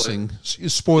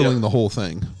spoiling the whole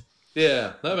thing.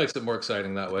 Yeah, that makes it more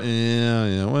exciting that way.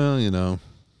 Yeah. Well,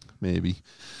 maybe.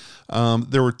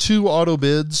 There were 2 auto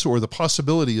bids, or the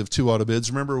possibility of 2 auto bids.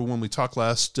 Remember when we talked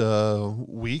last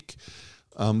week?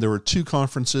 There were 2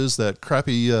 conferences, that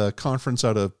crappy conference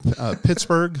out of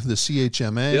Pittsburgh, the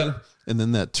CHMA, and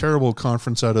then that terrible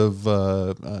conference out of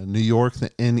New York, the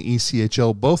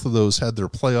NECHL. Both of those had their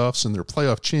playoffs, and their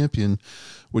playoff champion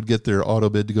would get their auto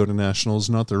bid to go to nationals,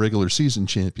 not the regular season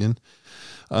champion.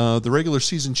 The regular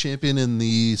season champion in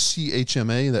the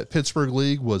CHMA, that Pittsburgh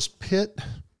league, was Pitt.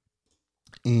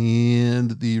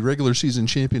 And the regular season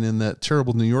champion in that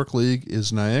terrible New York league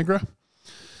is Niagara.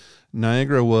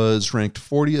 Niagara was ranked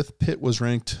 40th. Pitt was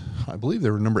ranked, I believe they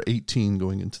were number 18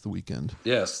 going into the weekend.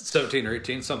 Yes, 17 or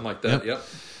 18, something like that. Yep.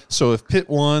 So if Pitt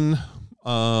won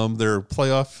their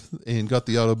playoff and got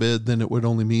the auto bid, then it would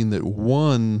only mean that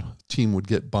one team would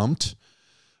get bumped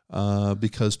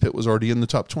because Pitt was already in the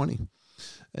top 20.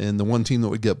 And the one team that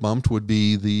would get bumped would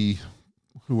be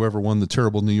whoever won the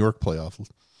terrible New York playoff.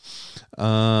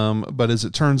 But as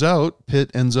it turns out,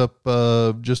 Pitt ends up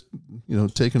just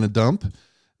taking a dump.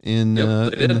 In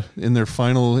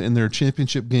their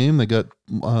championship game, they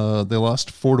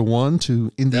lost 4-1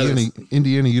 to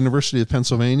Indiana University of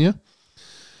Pennsylvania.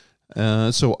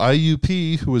 So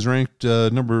IUP, who was ranked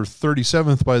number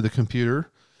 37th by the computer,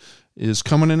 is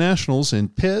coming to nationals,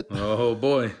 and Pitt, oh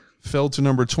boy, fell to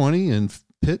number 20, and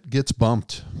Pitt gets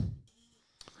bumped.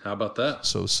 How about that?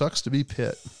 So sucks to be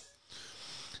Pitt.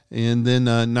 And then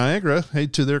Niagara, hey,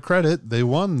 to their credit, they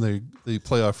won the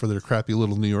playoff for their crappy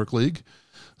little New York league.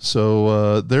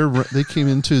 So they came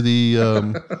into the.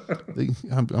 I'm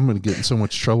going to get in so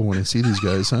much trouble when I see these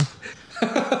guys, huh?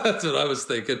 That's what I was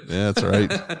thinking. Yeah, that's right.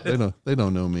 They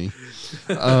don't know me.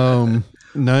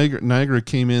 Niagara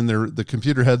came in there. The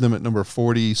computer had them at number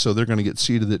 40, so they're going to get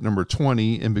seated at number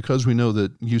 20. And because we know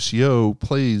that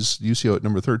UCO at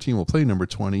number 13 will play number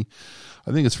 20,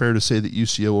 I think it's fair to say that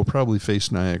UCO will probably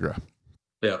face Niagara.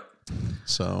 Yeah.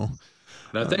 So.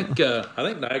 And I think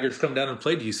Niagara's come down and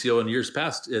played UCO in years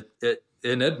past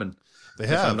in Edmond. They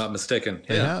have, if I'm not mistaken.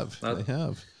 They have. So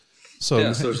so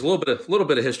there's a little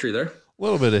bit of history there. A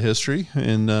little bit of history,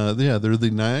 and they're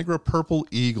the Niagara Purple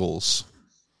Eagles.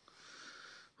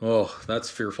 Oh, that's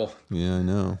fearful. Yeah, I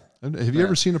know. Have you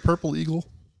ever seen a purple eagle?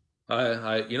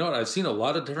 I've seen a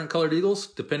lot of different colored eagles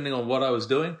depending on what I was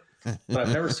doing. But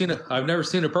I've never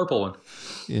seen a purple one.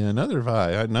 Yeah, neither have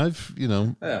I.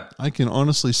 I can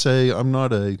honestly say I'm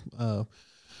not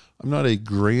a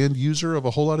grand user of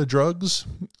a whole lot of drugs,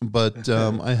 but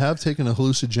I have taken a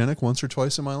hallucinogenic once or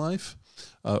twice in my life,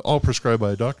 all prescribed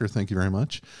by a doctor. Thank you very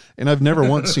much. And I've never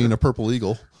once seen a purple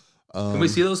eagle. Can we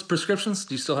see those prescriptions?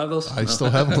 Do you still have those? I still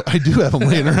have them. I do have them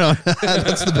laying around.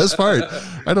 That's the best part.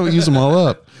 I don't use them all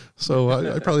up. So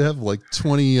I probably have like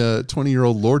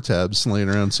 20-year-old Lortabs laying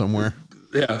around somewhere.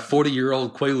 Yeah,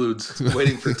 40-year-old Quaaludes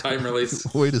waiting for time release.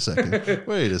 Wait a second.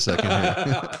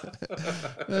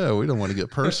 Yeah, we don't want to get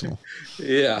personal.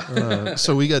 Yeah.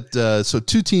 So we got so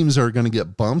 2 teams are going to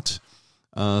get bumped.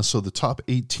 So the top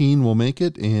 18 will make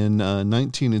it, and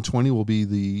 19 and 20 will be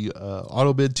the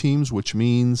auto bid teams, which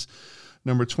means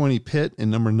number 20 Pitt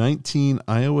and number 19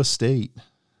 Iowa State.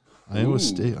 Iowa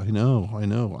State, I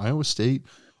know. Iowa State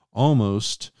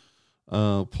almost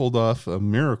pulled off a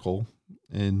miracle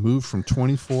and moved from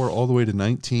 24 all the way to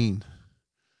 19.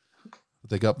 But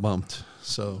they got bumped.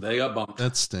 So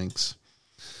that stinks.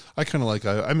 I kind of like,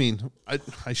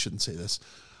 I shouldn't say this.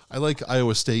 I like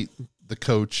Iowa State, the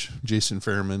coach, Jason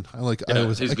Fairman. I like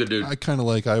Iowa State. He's a good dude. I kind of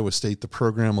like Iowa State, the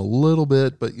program, a little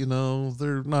bit, but,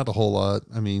 they're not a whole lot.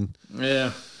 I mean,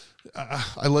 yeah.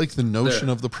 I like the notion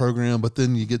of the program, but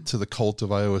then you get to the cult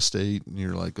of Iowa State, and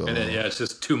you're like, oh. And then, it's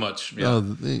just too much. Yeah.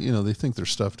 They think their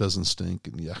stuff doesn't stink,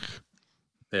 and yuck.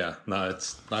 Yeah, no,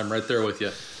 I'm right there with you.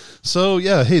 So,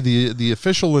 yeah, hey, the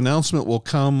official announcement will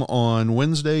come on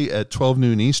Wednesday at 12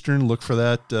 noon Eastern. Look for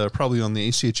that probably on the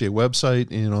ACHA website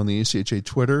and on the ACHA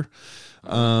Twitter.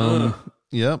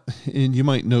 Yep, and you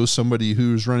might know somebody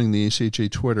who's running the ACHA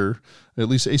Twitter, at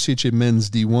least ACHA Men's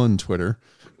D1 Twitter.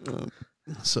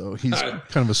 So he's kind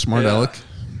of a smart aleck.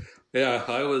 Yeah,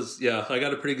 I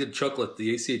got a pretty good chuckle at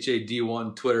the ACHA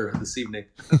D1 Twitter this evening.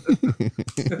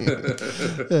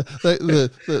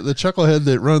 The chucklehead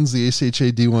that runs the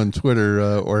ACHA D1 Twitter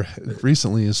or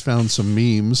recently has found some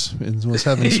memes and was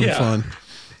having some fun.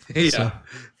 Yeah. So,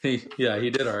 he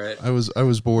did all right. I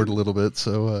was bored a little bit,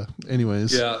 so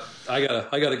anyways. Yeah, I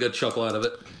got a good chuckle out of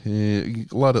it. A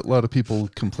lot of people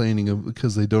complaining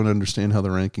because they don't understand how the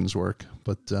rankings work.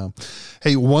 But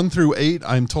hey, 1 through 8,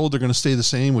 I'm told they're going to stay the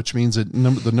same, which means that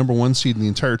the number 1 seed in the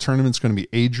entire tournament is going to be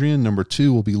Adrian. Number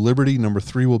 2 will be Liberty. Number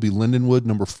 3 will be Lindenwood.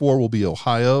 Number 4 will be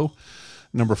Ohio.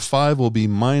 Number 5 will be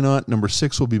Minot. Number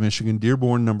 6 will be Michigan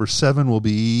Dearborn. Number 7 will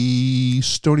be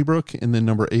Stony Brook, and then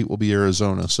number 8 will be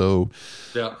Arizona. So,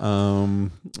 yeah.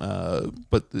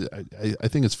 But I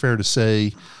think it's fair to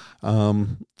say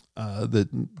that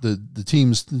the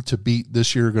teams to beat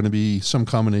this year are going to be some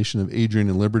combination of Adrian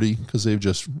and Liberty, because they've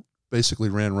just basically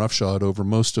ran roughshod over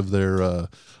most of their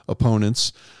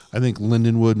opponents. I think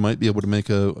Lindenwood might be able to make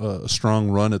a strong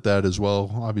run at that as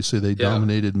well. Obviously, they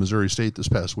dominated Missouri State this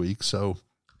past week. So,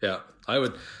 yeah, I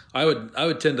would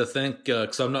tend to think,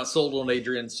 because I'm not sold on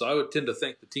Adrian, so I would tend to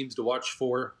think the teams to watch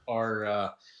for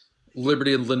are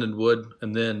Liberty and Lindenwood,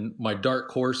 and then my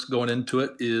dark horse going into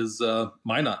it is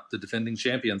Minot, the defending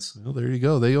champions. Well, there you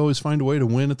go. They always find a way to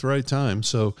win at the right time.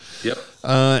 So, yep.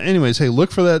 Anyways, hey,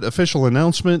 look for that official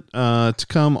announcement to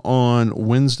come on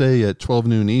Wednesday at 12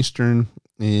 noon Eastern.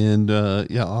 And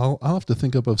I'll have to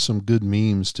think up of some good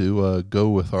memes to go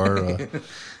with our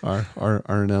our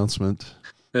announcement.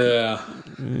 Yeah.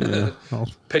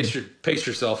 Pace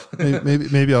yourself.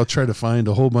 maybe I'll try to find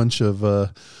a whole bunch of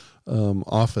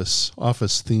office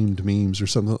themed memes or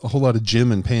something. A whole lot of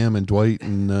Jim and Pam and Dwight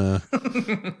and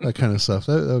that kind of stuff.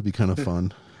 That would be kind of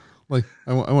fun. Like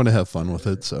I want to have fun with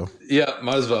it. So yeah,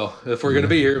 might as well. If we're gonna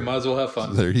be here, might as well have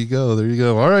fun. There you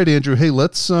go. All right, Andrew. Hey,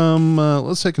 let's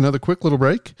take another quick little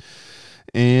break,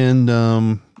 and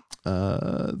then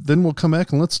we'll come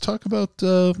back and let's talk about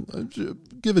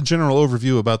give a general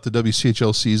overview about the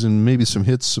WCHL season. Maybe some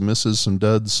hits, some misses, some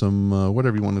duds, some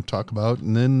whatever you want to talk about,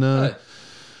 and then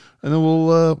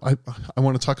we'll. I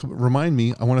want to talk. Remind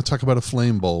me. I want to talk about a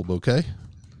flame bulb. Okay.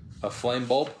 A flame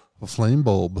bulb. A flame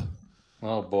bulb.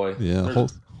 Oh boy. Yeah,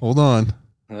 hold on.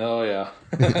 Oh yeah.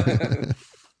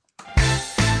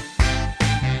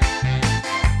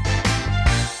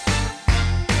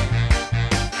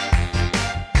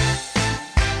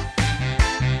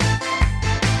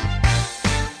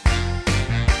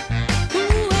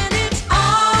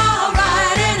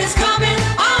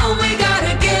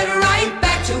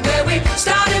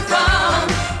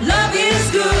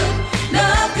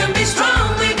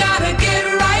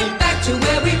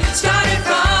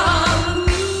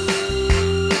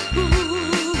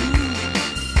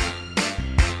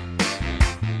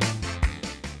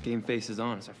 Face is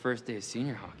on. It's our first day of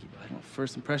senior hockey, bud. Well,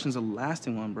 first impression's a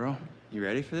lasting one, bro. You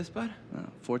ready for this, bud?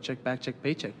 4 check, back check,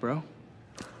 paycheck, bro.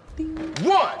 1,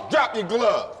 drop your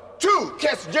glove. 2,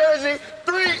 catch jersey.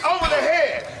 3, over the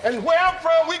head. And where I'm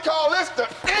from, we call this the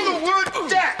Inglewood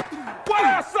Jack. What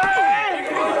I say?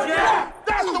 Inglewood Jack.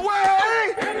 That's the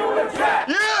way. Inglewood Jack.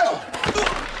 Yeah.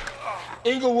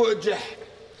 Inglewood Jack.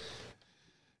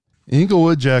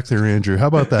 Inglewood Jack there, Andrew. How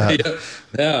about that?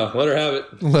 Yeah, let her have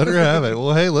it. Let her have it.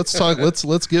 Well, hey, let's talk.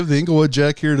 Let's give the Inglewood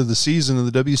Jack here to the season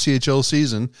of the WCHL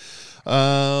season.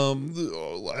 I'm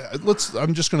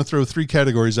just going to throw 3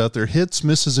 categories out there: hits,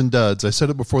 misses, and duds. I said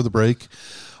it before the break.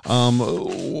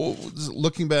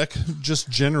 Looking back, just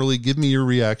generally, give me your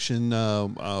reaction.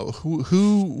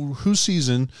 Whose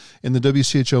season in the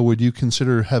WCHL would you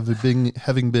consider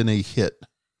having been a hit?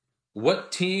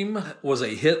 What team was a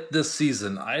hit this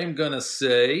season? I am going to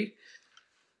say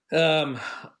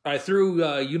I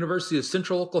threw University of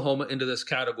Central Oklahoma into this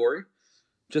category,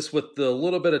 just with the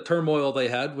little bit of turmoil they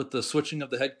had with the switching of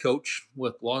the head coach,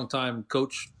 with longtime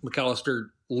coach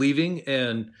McAllister leaving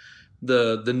and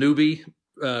the newbie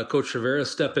Coach Rivera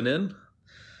stepping in.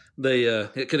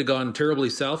 It could have gone terribly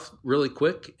south really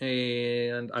quick,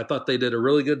 and I thought they did a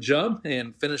really good job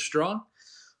and finished strong.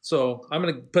 So I'm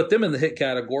going to put them in the hit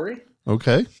category.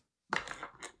 Okay.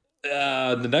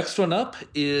 The next one up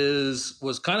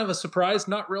was kind of a surprise,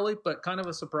 not really, but kind of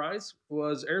a surprise,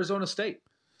 was Arizona State.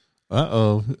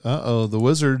 The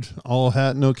Wizard, all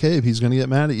hat, no cape. He's going to get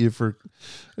mad at you for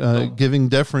giving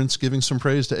deference, giving some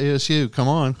praise to ASU. Come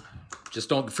on. Just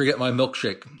don't forget my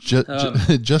milkshake.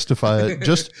 Justify it.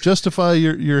 Justify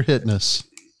your hitness.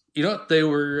 You know what? They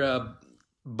were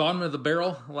bottom of the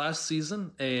barrel last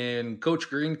season, and Coach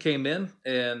Green came in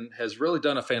and has really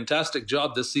done a fantastic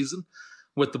job this season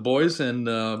with the boys, and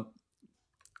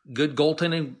good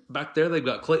goaltending back there. They've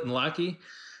got Clayton Lackey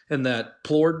and that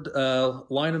Plord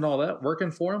line and all that working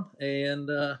for them. And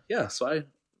so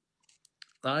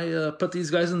I put these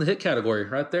guys in the hit category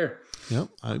right there. Yep.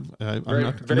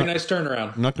 Very nice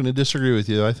turnaround. I'm not going to disagree with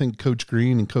you. I think Coach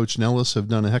Green and Coach Nellis have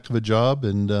done a heck of a job,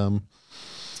 and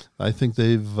I think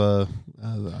they've done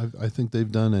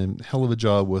a hell of a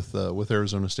job with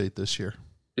Arizona State this year.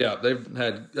 Yeah, they've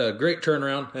had a great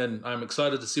turnaround, and I'm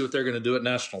excited to see what they're going to do at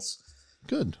Nationals.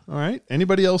 Good. All right.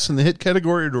 Anybody else in the hit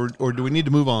category, or do we need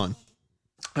to move on?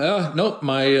 Nope.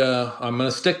 I'm going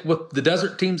to stick with the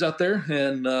desert teams out there,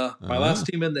 and my last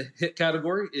team in the hit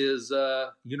category is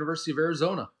University of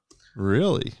Arizona.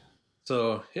 Really?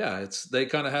 So yeah, they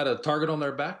kind of had a target on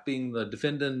their back, being the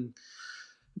defending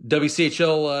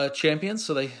WCHL champions.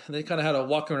 So they kind of had a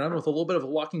walking around with a little bit of a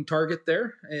walking target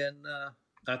there, and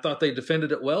I thought they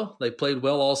defended it well. They played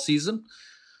well all season.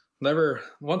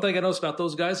 One thing I noticed about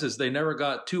those guys is they never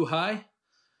got too high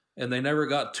and they never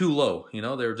got too low. You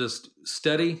know, they were just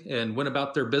steady and went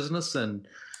about their business and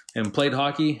played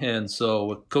hockey. And so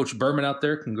with Coach Berman out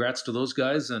there, congrats to those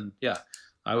guys. And yeah,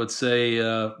 I would say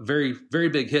very, very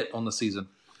big hit on the season.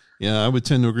 Yeah, I would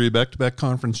tend to agree. Back-to-back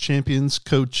conference champions.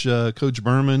 Coach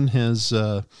Berman has,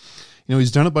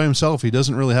 he's done it by himself. He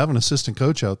doesn't really have an assistant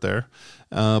coach out there,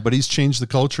 but he's changed the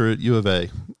culture at U of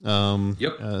A.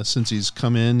 Since he's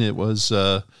come in, it was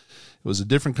a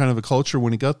different kind of a culture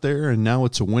when he got there, and now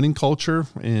it's a winning culture,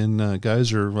 and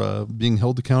guys are being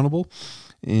held accountable.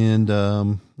 And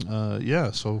so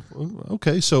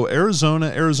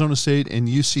Arizona State, and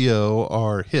UCO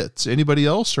are hits. Anybody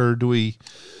else, or do we?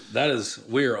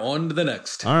 We're on to the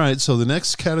next. All right. So the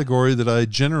next category that I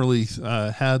generally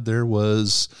had there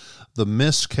was the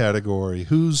miss category.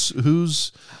 Whose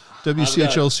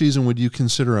WCHL season would you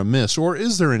consider a miss, or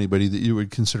is there anybody that you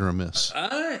would consider a miss?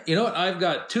 You know what? I've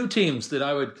got 2 teams that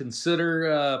I would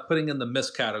consider putting in the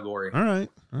miss category. All right.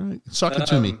 Suck it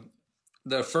to me.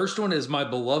 The first one is my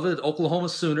beloved Oklahoma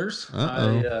Sooners.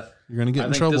 You're going to get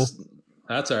in trouble.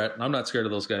 That's all right. I'm not scared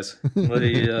of those guys.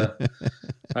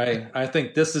 I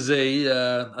think this was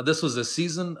a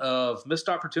season of missed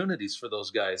opportunities for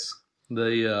those guys.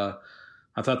 I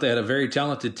thought they had a very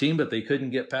talented team, but they couldn't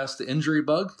get past the injury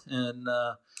bug, and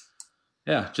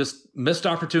just missed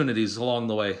opportunities along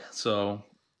the way. So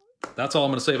that's all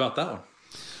I'm going to say about that one.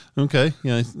 Okay,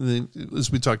 yeah,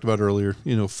 as we talked about earlier,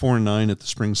 4-9 at the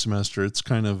spring semester. It's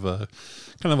kind of a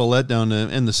letdown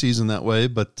to end the season that way,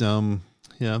 but I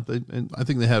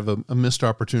think they have a missed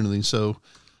opportunity. So,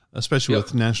 especially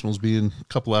with Nationals being a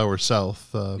couple hours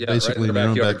south, basically in their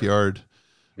own backyard.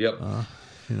 Yep.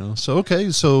 So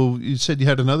you said you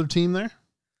had another team there?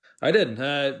 I did.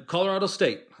 Colorado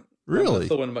State. Really?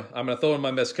 I'm going to throw in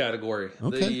my miss category.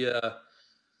 Okay.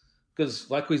 Because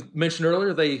like we mentioned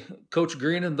earlier, Coach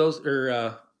Green and those,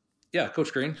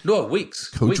 Coach Green. No, Weeks.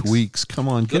 Coach Weeks. Come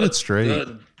on, get it straight.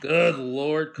 Good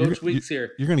Lord, Coach Weeks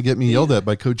here. You're going to get me yelled at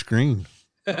by Coach Green.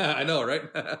 I know, right?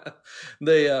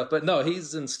 But no,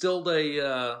 he's instilled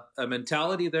a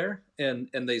mentality there, and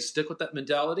they stick with that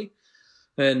mentality.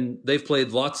 And they've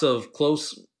played lots of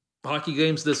close hockey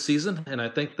games this season, and I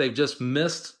think they've just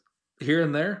missed here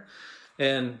and there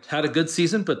and had a good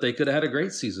season, but they could have had a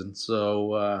great season.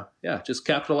 So, just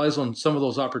capitalize on some of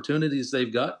those opportunities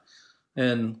they've got. And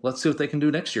and let's see what they can do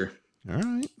next year.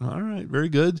 All right, very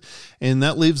good. And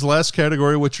that leaves the last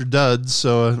category, which are duds.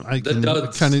 So I can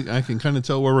kind of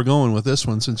tell where we're going with this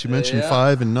one, since you mentioned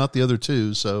 5 and not the other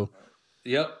 2. So,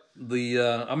 yep, I'm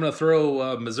going to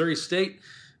throw Missouri State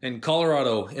and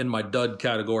Colorado in my dud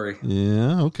category.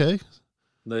 Yeah, okay.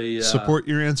 Support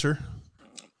your answer.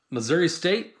 Missouri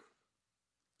State,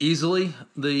 easily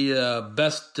the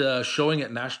best showing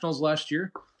at nationals last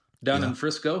year down in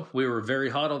Frisco. We were very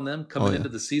hot on them coming into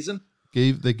the season.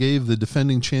 They gave the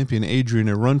defending champion Adrian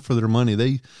a run for their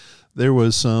money. There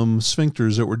was some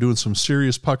sphincters that were doing some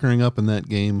serious puckering up in that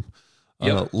game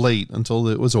late, until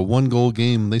it was a 1-goal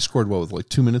game. They scored with like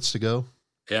 2 minutes to go.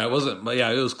 Yeah, it wasn't. Yeah,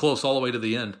 it was close all the way to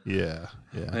the end. Yeah.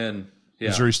 And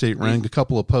Missouri State rang a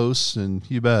couple of posts, and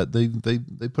you bet they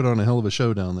put on a hell of a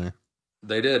show down there.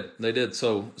 They did.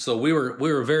 So we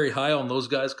were very high on those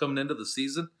guys coming into the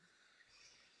season,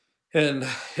 and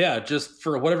just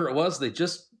for whatever it was, they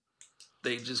just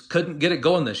couldn't get it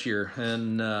going this year.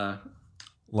 And a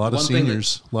lot of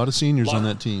seniors on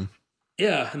that team.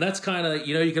 Yeah, and that's kind of,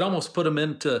 you could almost put them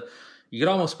into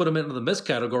the miss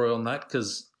category on that,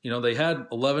 because they had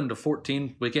 11 to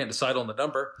 14. We can't decide on the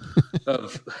number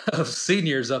of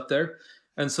seniors up there.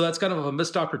 And so that's kind of a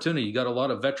missed opportunity. You got a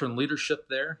lot of veteran leadership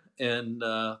there, and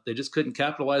they just couldn't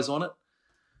capitalize on it.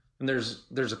 And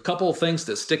there's a couple of things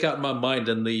that stick out in my mind,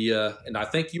 and and I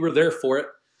think you were there for it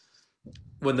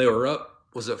when they were up.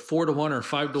 Was it 4-1 or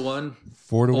 5-1?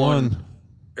 4-1.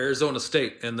 Arizona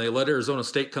State, and they let Arizona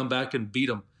State come back and beat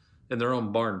them in their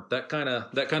own barn. That kind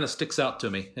of sticks out to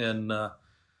me. And I'm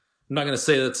not going to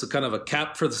say that's a kind of a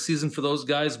cap for the season for those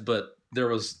guys, but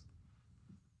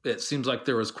it seems like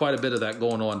there was quite a bit of that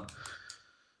going on.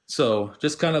 So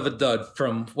just kind of a dud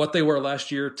from what they were last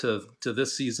year to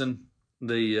this season.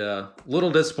 The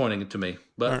little disappointing to me.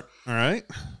 But all right.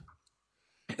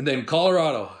 And then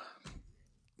Colorado.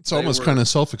 It's almost kind of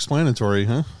self-explanatory,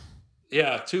 huh?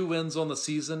 Yeah, 2 wins on the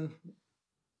season,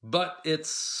 but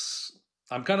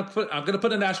I'm going to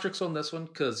put an asterisk on this one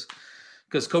because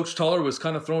Coach Toller was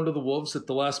kind of thrown to the wolves at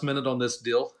the last minute on this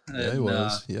deal. Yeah, he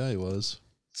was.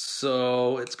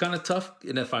 So it's kind of tough.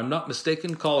 And if I'm not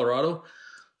mistaken, Colorado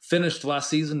finished last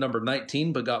season number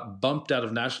 19, but got bumped out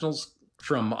of nationals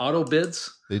from auto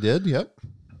bids. They did, yep.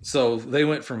 So they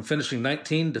went from finishing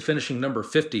 19 to finishing number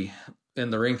 50 in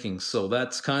the rankings. So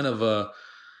that's kind of a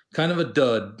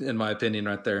dud, in my opinion,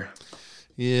 right there.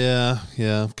 Yeah,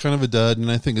 kind of a dud.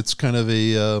 And I think it's kind of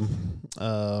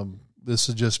this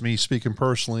is just me speaking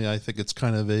personally, I think it's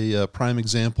kind of a prime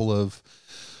example of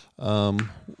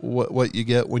what you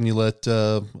get when you let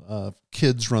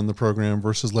kids run the program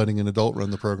versus letting an adult run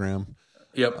the program.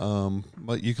 Yep.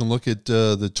 But you can look at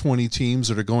the 20 teams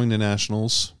that are going to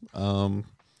nationals,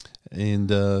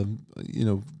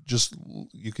 just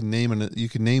you can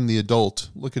name the adult.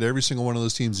 Look at every single one of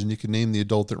those teams, and you can name the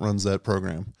adult that runs that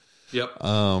program. Yep.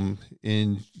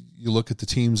 And you look at the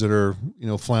teams that are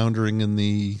floundering in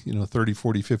the 30,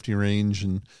 40, 50 range,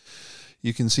 and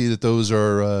you can see that those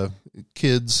are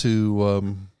kids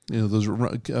who those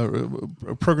are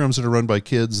programs that are run by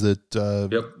kids that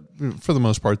for the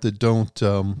most part that don't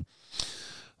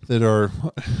that are,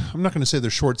 I'm not going to say they're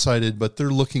short-sighted, but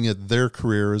they're looking at their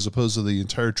career as opposed to the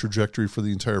entire trajectory for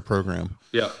the entire program.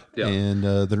 Yeah. And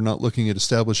they're not looking at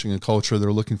establishing a culture;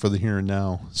 they're looking for the here and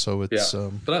now. So it's.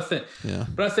 But I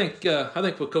think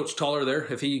with Coach Toller there,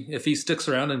 if he sticks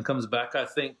around and comes back, I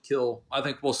think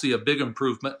we'll see a big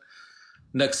improvement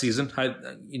next season.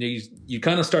 You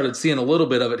kind of started seeing a little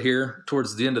bit of it here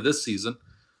towards the end of this season.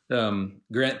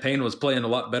 Grant Payne was playing a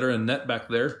lot better in net back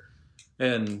there.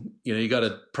 And, you got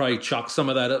to probably chalk some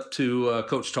of that up to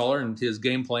Coach Toller and his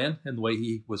game plan and the way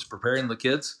he was preparing the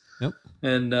kids. Yep.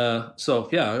 And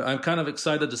I'm kind of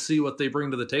excited to see what they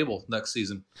bring to the table next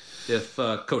season if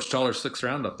Coach Toller sticks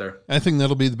around up there. I think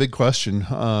that'll be the big question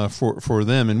for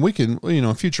them. And we can,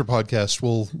 future podcasts,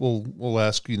 we'll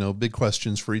ask, big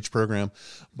questions for each program.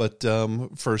 But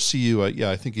for CU,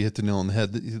 I think you hit the nail on the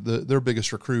head. Their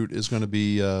biggest recruit is going to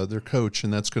be their coach,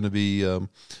 and that's going to be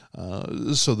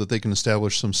so that they can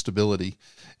establish some stability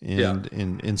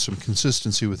and some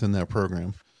consistency within that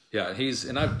program. Yeah,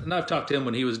 I've talked to him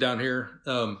when he was down here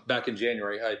back in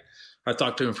January. I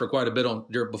talked to him for quite a bit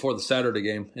before the Saturday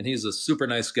game, and he's a super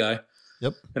nice guy.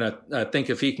 Yep. And I think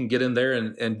if he can get in there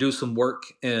and do some work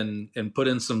and put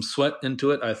in some sweat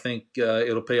into it, I think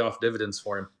it'll pay off dividends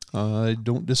for him. I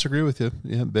don't disagree with you.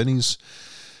 Yeah, Benny. He's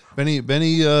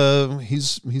a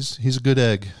good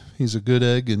egg. He's a good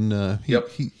egg, and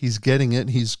he's getting it.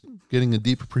 He's getting a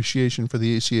deep appreciation for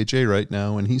the ACHA right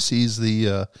now, and he sees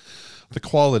the the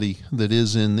quality that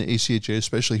is in the ACHA,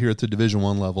 especially here at the Division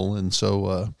I level. And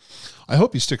so I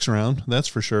hope he sticks around. That's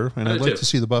for sure. And I'd like to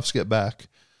see the Buffs get back.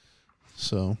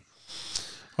 So,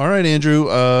 all right, Andrew.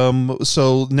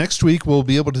 So next week we'll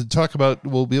be able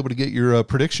to get your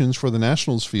predictions for the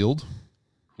Nationals field.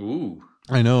 Ooh.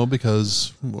 I know,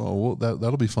 because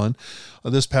that'll be fun.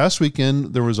 This past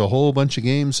weekend there was a whole bunch of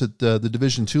games at the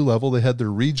Division II level. They had their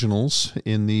regionals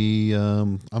in the.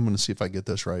 I'm going to see if I get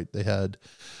this right. They had,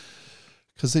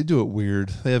 because they do it weird.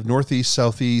 They have Northeast,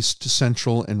 Southeast,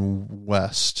 Central, and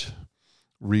West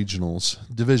regionals.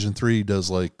 Division III does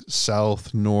like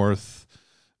South, North,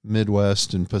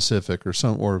 Midwest, and Pacific, or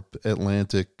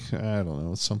Atlantic. I don't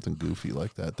know. It's something goofy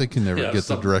like that. They can never get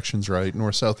the directions right.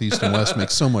 North, South, East, and West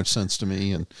makes so much sense to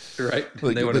me. And right.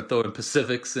 Like, they want to throw in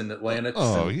Pacifics and Atlantics.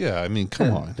 Oh, yeah. I mean,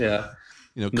 come on. Yeah.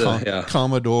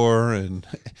 Commodore and,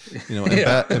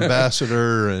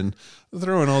 Ambassador, and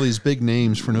throw in all these big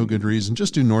names for no good reason.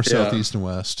 Just do North, South, East, and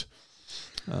West.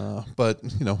 But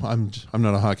I'm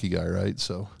not a hockey guy, right?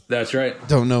 So that's right.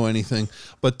 Don't know anything.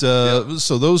 But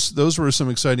so those were some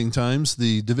exciting times.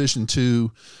 The Division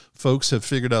II folks have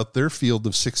figured out their field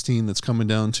of 16 that's coming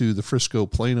down to the Frisco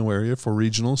Plano area for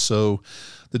regional. So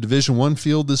the Division I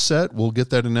field is set. We'll get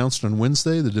that announced on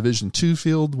Wednesday. The Division II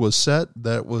field was set.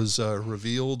 That was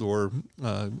revealed or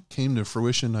came to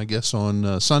fruition, I guess,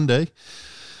 on Sunday.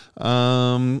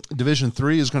 Division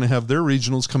III is going to have their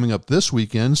regionals coming up this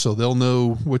weekend, so they'll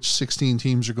know which 16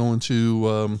 teams are going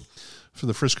to for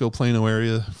the Frisco Plano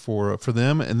area for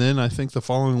them. And then I think the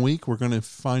following week we're going to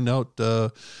find out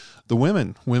the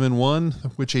women 1,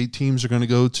 which 8 teams are going to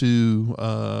go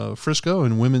to Frisco,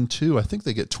 and women 2. I think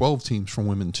they get 12 teams from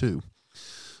women 2.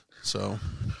 So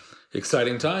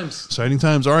exciting times. All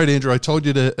right, Andrew, I told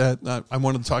you I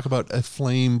wanted to talk about a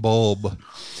flame bulb.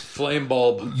 Flame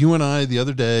bulb. You and I, the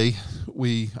other day,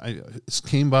 I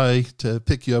came by to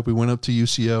pick you up. We went up to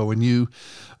UCO,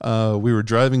 and we were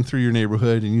driving through your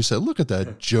neighborhood, and you said, "Look at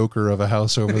that joker of a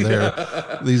house over there."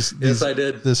 Yes, I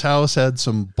did. This house had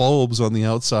some bulbs on the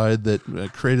outside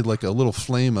that created like a little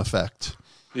flame effect.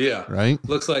 Yeah. Right.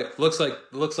 Looks like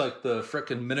the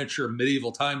frickin' miniature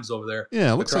medieval times over there.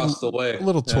 Yeah. It looks across like the way. A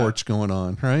little torch going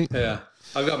on, right? Yeah.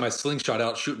 I've got my slingshot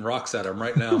out shooting rocks at him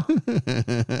right now.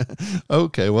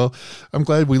 Okay, well, I'm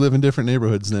glad we live in different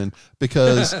neighborhoods then,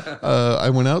 because I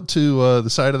went out to the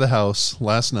side of the house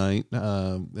last night,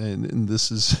 and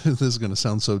this is going to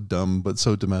sound so dumb, but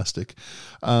so domestic,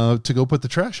 to go put the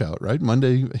trash out, right?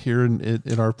 Monday here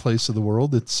in our place of the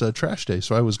world, it's trash day,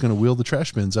 so I was going to wheel the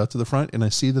trash bins out to the front, and I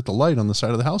see that the light on the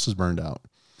side of the house is burned out.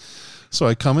 So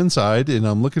I come inside and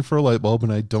I'm looking for a light bulb,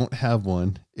 and I don't have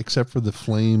one except for the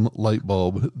flame light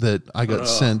bulb that I got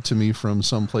sent to me from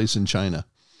someplace in China.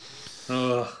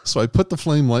 So I put the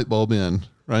flame light bulb in,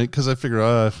 right? Because I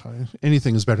figure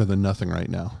anything is better than nothing right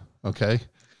now. Okay.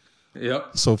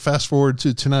 Yep. So fast forward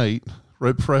to tonight,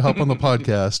 right before I hop on the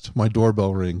podcast, my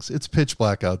doorbell rings. It's pitch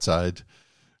black outside.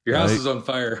 Your house is on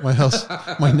fire.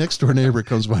 My next door neighbor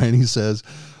comes by and he says,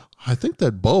 "I think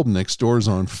that bulb next door is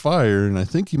on fire, and I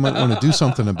think you might want to do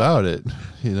something about it.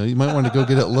 You might want to go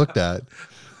get it looked at."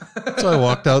 So I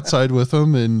walked outside with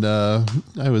him, and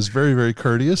I was very, very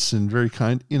courteous and very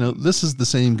kind. This is the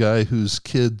same guy whose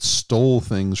kid stole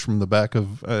things from the back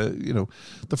of,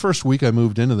 the first week I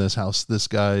moved into this house, this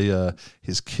guy,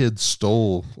 his kid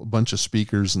stole a bunch of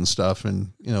speakers and stuff,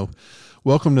 and,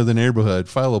 welcome to the neighborhood.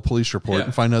 File a police report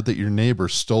and find out that your neighbor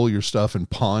stole your stuff and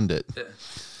pawned it.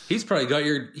 He's probably got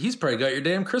your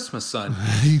damn Christmas son.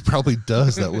 He probably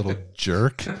does, that little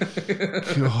jerk.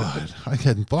 God, I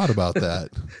hadn't thought about that.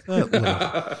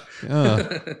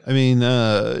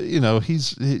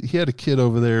 He had a kid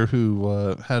over there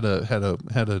who had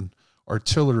an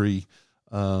artillery.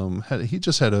 He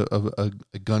just had a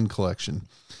gun collection.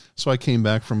 So I came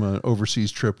back from an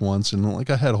overseas trip once, and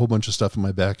I had a whole bunch of stuff in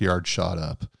my backyard shot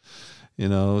up.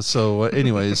 So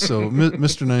anyways,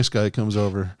 Mr. Nice Guy comes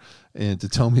over and to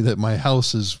tell me that my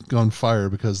house is on fire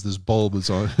because this bulb is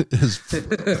on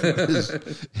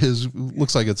his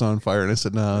looks like it's on fire. And I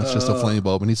said, "No, it's just a flame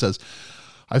bulb." And he says,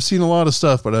 "I've seen a lot of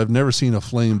stuff, but I've never seen a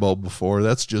flame bulb before.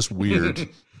 That's just weird."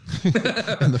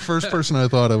 And the first person I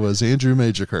thought of was Andrew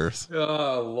Majorkirth.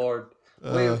 Oh Lord.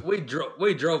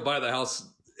 We drove by the house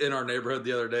in our neighborhood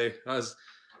the other day. I was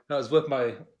with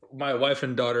my wife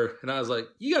and daughter, and I was like,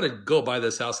 "You got to go by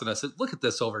this house." And I said, "Look at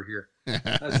this over here."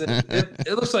 I said,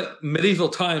 it looks like medieval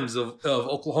times of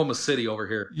Oklahoma City over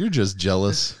here. You're just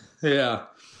jealous. Yeah.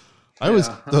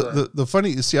 The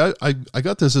funny, see, I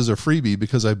got this as a freebie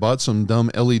because I bought some dumb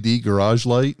LED garage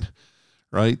light,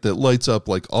 right? That lights up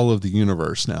like all of the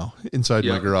universe now inside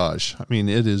my garage. I mean,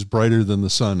 it is brighter than the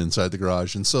sun inside the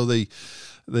garage. And so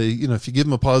they, if you give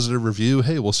them a positive review,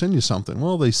 hey, we'll send you something.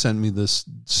 Well, they sent me this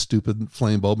stupid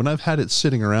flame bulb, and I've had it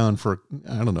sitting around for,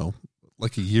 I don't know,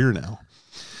 like a year now.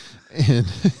 And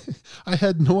I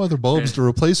had no other bulbs to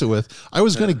replace it with. I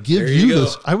was going to give you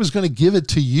this. I was going to give it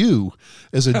to you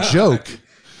as a joke.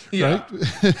 Yeah.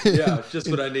 Right? Yeah, just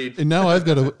what I need. And now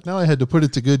I had to put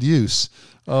it to good use.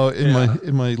 In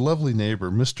my lovely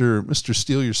neighbor, Mr.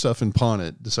 Steal Your Stuff and Pawn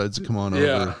It, decides to come on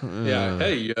over. Yeah.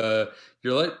 Hey,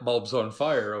 your light bulb's on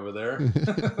fire over there.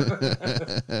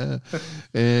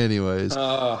 Anyways,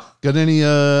 got any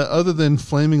other than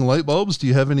flaming light bulbs? Do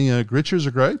you have any gritches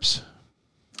or gripes?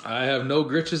 I have no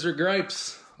gritches or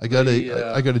gripes. I got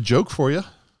a joke for you.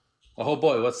 Oh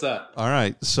boy, what's that? All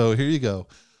right, so here you go.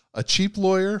 A cheap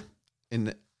lawyer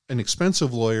and an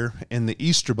expensive lawyer and the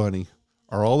Easter Bunny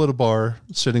are all at a bar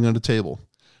sitting on a table.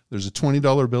 There's a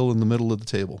 $20 bill in the middle of the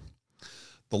table.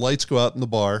 The lights go out in the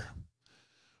bar.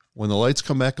 When the lights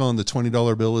come back on, the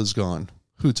 $20 bill is gone.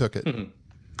 Who took it? I'm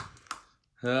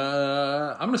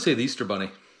going to say the Easter Bunny.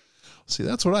 See,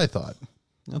 that's what I thought.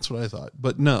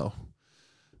 But no,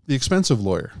 the expensive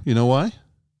lawyer. You know why?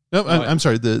 No, I'm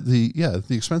sorry. The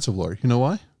expensive lawyer. You know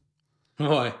why?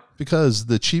 Why? Because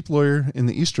the cheap lawyer and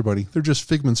the Easter Bunny, they're just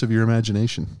figments of your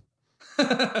imagination.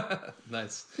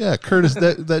 Nice. Yeah, Curtis.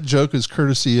 That joke is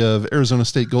courtesy of Arizona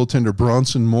State goaltender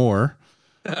Bronson Moore,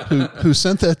 who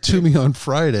sent that to me on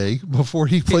Friday before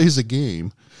he plays a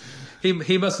game.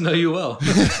 He must know you well. I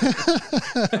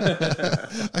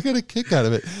got a kick out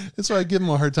of it. That's why I give him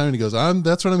a hard time. And he goes,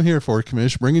 "That's what I'm here for,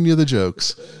 Commish, bringing you the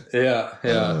jokes." Yeah.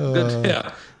 Good.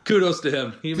 Yeah. Kudos to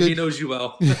him. He knows you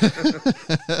well.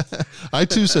 I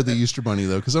too said the Easter Bunny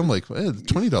though, because I'm like,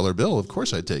 $20 bill. Of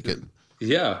course I'd take it.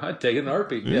 Yeah, I'd take it in a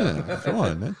heartbeat. Yeah. Come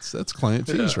on, that's client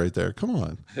fees right there. Come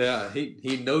on. Yeah,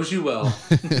 he knows you well.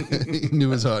 He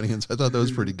knew his audience. I thought that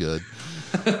was pretty good.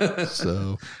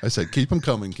 So I said, keep them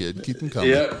coming, kid. Keep them coming.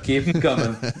 Yeah, keep them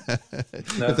coming.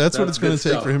 If that's what it's going to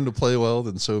take for him to play well,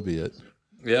 then so be it.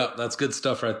 Yeah, that's good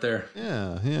stuff right there.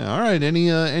 Yeah. All right.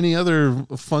 Any other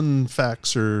fun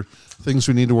facts or things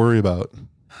we need to worry about?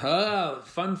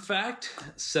 Fun fact: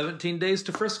 17 days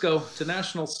to Frisco to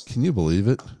Nationals. Can you believe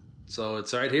it? So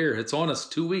it's right here. It's on us.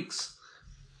 2 weeks.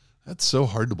 That's so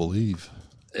hard to believe.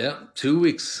 Yeah, 2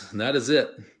 weeks, and that is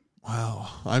it. Wow.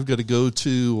 I've got to go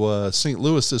to St.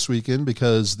 Louis this weekend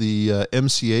because the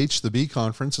MCH, the B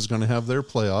Conference, is going to have their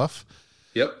playoff.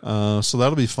 Yep. So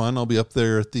that'll be fun. I'll be up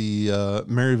there at the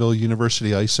Maryville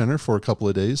University Ice Center for a couple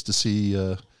of days to see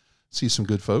some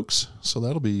good folks. So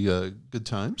that'll be good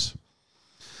times.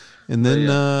 And then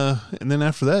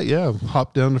after that,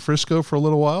 hop down to Frisco for a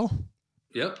little while.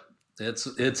 Yep.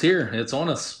 It's here. It's on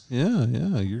us. Yeah.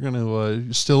 You're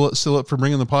gonna still up for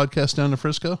bringing the podcast down to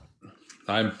Frisco?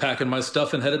 I'm packing my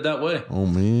stuff and headed that way. Oh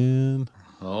man.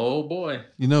 Oh boy.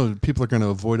 People are going to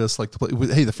avoid us like the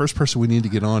play. Hey, the first person we need to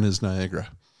get on is Niagara.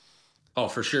 Oh,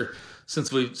 for sure.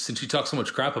 Since you talk so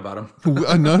much crap about him.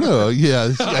 No.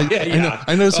 Yeah.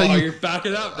 I noticed how you're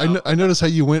backing up now. I noticed how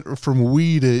you went from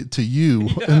we to you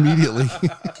immediately.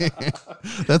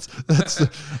 That's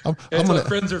what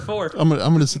friends are for. I'm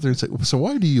gonna sit there and say, so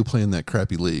why do you play in that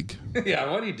crappy league? Yeah,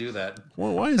 why do you do that?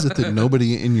 Well, why is it that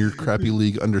nobody in your crappy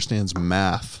league understands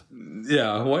math?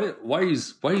 Yeah, why are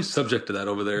you subject to that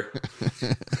over there?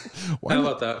 How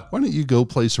about that? Why don't you go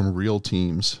play some real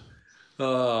teams?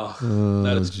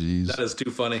 That is too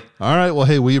funny. All right. Well,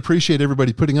 hey, we appreciate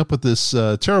everybody putting up with this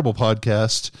terrible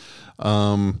podcast.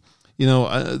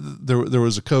 There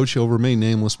was a coach, he'll remain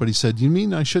nameless, but he said, "You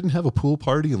mean I shouldn't have a pool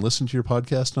party and listen to your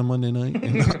podcast on Monday night?"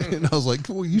 And I was like,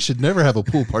 "Well, you should never have a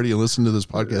pool party and listen to this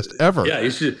podcast ever." Yeah, you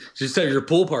should have your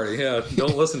pool party. Yeah,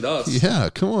 don't listen to us. Yeah,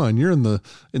 come on, you're in the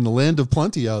land of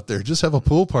plenty out there. Just have a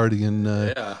pool party and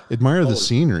admire the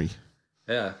scenery.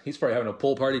 Yeah, he's probably having a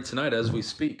pool party tonight as we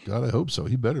speak. God, I hope so.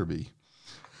 He better be.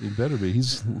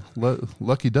 He's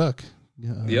lucky duck.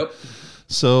 Yeah. Yep.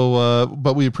 So,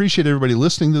 but we appreciate everybody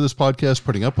listening to this podcast,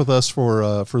 putting up with us for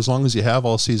as long as you have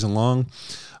all season long.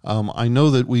 I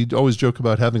know that we always joke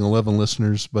about having 11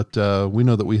 listeners, but we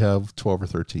know that we have 12 or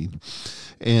 13.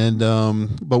 And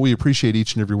but we appreciate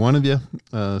each and every one of you,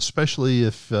 especially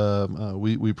if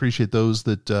we appreciate those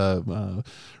that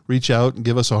reach out and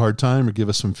give us a hard time or give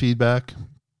us some feedback.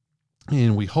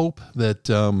 And we hope that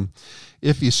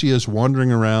if you see us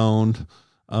wandering around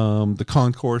the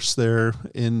concourse there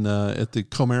at the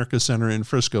Comerica Center in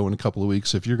Frisco in a couple of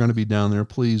weeks, if you're going to be down there,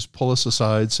 please pull us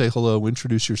aside, say hello,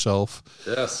 introduce yourself.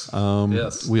 Yes.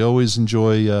 Yes. We always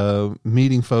enjoy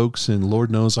meeting folks, and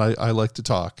Lord knows I like to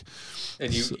talk.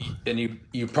 And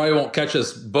you probably won't catch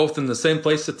us both in the same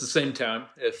place at the same time.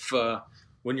 If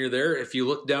when you're there, if you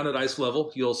look down at ice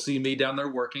level, you'll see me down there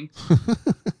working.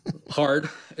 hard.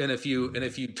 And if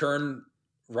you turn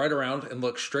right around and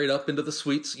look straight up into the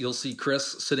suites, you'll see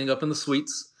Chris sitting up in the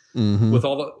suites with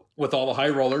all the high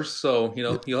rollers. So,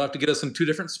 you'll have to get us in two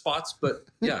different spots, but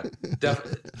yeah,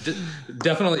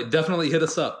 definitely hit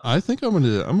us up. I think I don't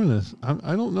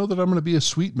know that I'm going to be a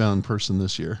suite bound person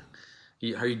this year.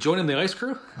 Are you joining the ice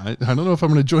crew? I don't know if I'm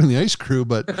going to join the ice crew,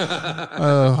 but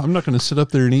I'm not going to sit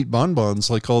up there and eat bonbons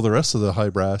like all the rest of the high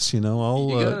brass.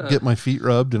 I'll get my feet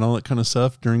rubbed and all that kind of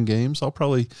stuff during games. I'll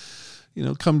probably,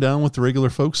 come down with the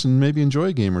regular folks and maybe enjoy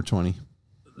a game or 20.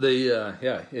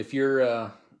 If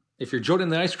you're joining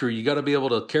the ice crew, you got to be able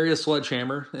to carry a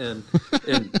sledgehammer and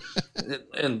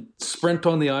sprint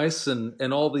on the ice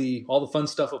and all the fun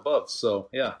stuff above. So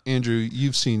yeah, Andrew,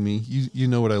 you've seen me. You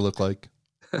know what I look like.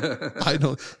 I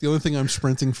don't. The only thing I'm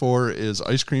sprinting for is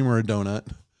ice cream or a donut.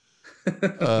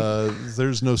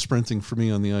 There's no sprinting for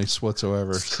me on the ice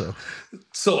whatsoever.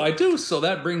 So I do. So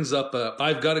that brings up.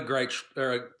 I've got a gripe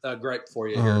for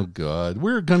you here. Oh God,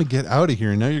 we're gonna get out of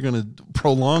here. Now you're gonna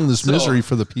prolong this misery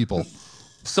for the people.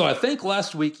 So I think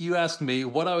last week you asked me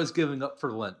what I was giving up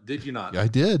for Lent. Did you not? I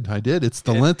did. It's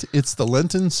the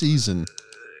Lenten season.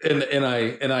 And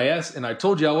I asked, and I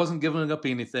told you I wasn't giving up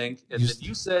anything. And then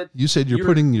you said you're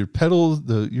putting your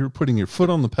foot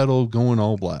on the pedal, going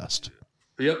all blast.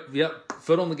 Yep.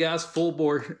 Foot on the gas, full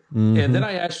bore. Mm-hmm. And then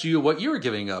I asked you what you were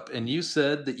giving up, and you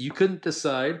said that you couldn't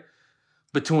decide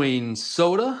between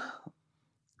soda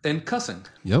and cussing.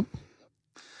 Yep.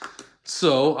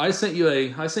 So I sent you a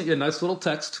nice little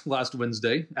text last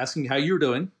Wednesday asking how you were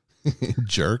doing.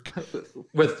 Jerk.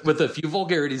 With a few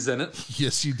vulgarities in it.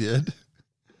 Yes, you did.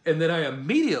 And then I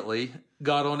immediately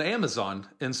got on Amazon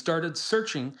and started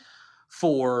searching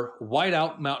for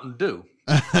Whiteout Mountain Dew.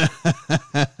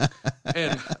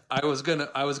 And I was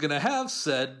gonna have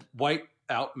said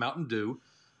Whiteout Mountain Dew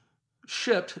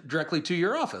shipped directly to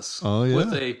your office. Oh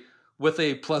yeah. With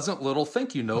a pleasant little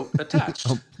thank you note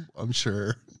attached. I'm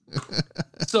sure.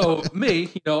 So me,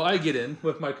 I get in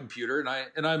with my computer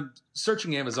and I'm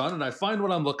searching Amazon and I find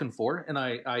what I'm looking for and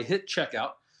I hit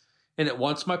checkout. And it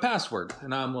wants my password.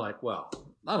 And I'm like, well,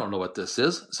 I don't know what this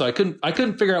is. So I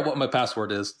couldn't figure out what my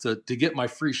password is to get my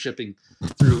free shipping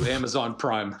through Amazon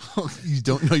Prime. You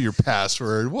don't know your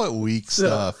password. What weak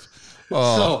stuff.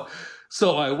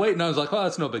 So I wait and I was like, oh,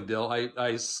 that's no big deal.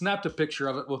 I snapped a picture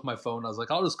of it with my phone. I was like,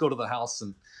 I'll just go to the house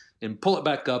and pull it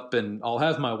back up and I'll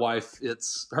have my wife.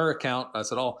 It's her account. I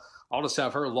said, I'll just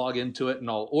have her log into it and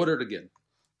I'll order it again.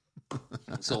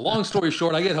 So long story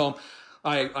short, I get home.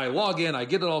 I log in, I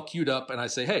get it all queued up, and I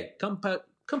say, hey, come put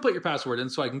your password in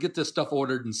so I can get this stuff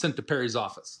ordered and sent to Perry's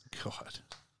office. God.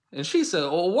 And she said,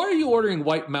 well, why are you ordering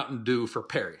White Mountain Dew for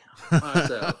Perry? I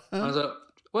said,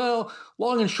 well,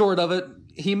 long and short of it,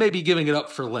 he may be giving it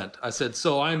up for Lent. I said,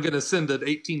 so I'm going to send an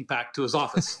 18-pack to his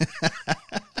office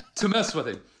to mess with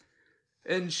him.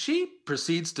 And she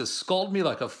proceeds to scold me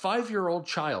like a 5-year-old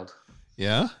child.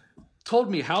 Yeah?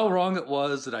 Told me how wrong it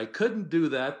was, that I couldn't do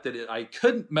that, I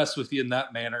couldn't mess with you in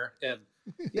that manner. And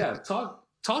yeah,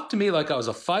 talk to me like I was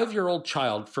a 5-year-old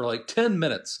child for like 10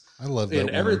 minutes. I love that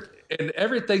and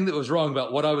everything that was wrong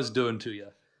about what I was doing to you.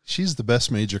 She's the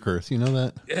best Magic Earth, you know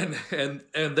that?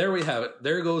 And there we have it.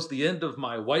 There goes the end of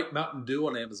my White Mountain Dew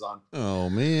on Amazon.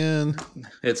 Oh man.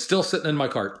 It's still sitting in my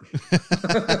cart.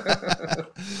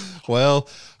 Well,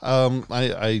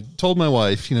 I told my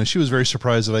wife, she was very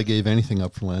surprised that I gave anything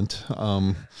up for Lent.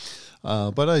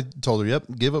 But I told her, yep,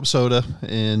 give up soda,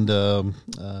 and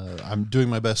I'm doing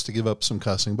my best to give up some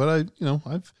cussing. But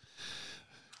I've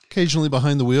occasionally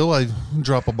behind the wheel, I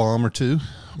drop a bomb or two.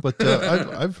 But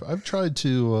I've tried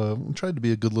to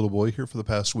be a good little boy here for the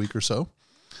past week or so.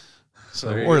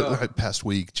 Past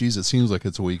week. Geez, it seems like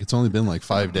it's a week. It's only been like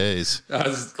 5 days.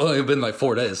 It's only been like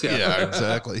 4 days. Yeah, yeah,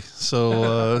 exactly.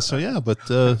 So yeah, but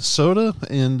soda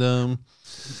and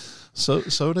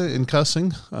soda and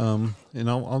cussing. And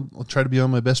I'll try to be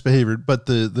on my best behavior. But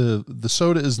the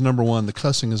soda is number one. The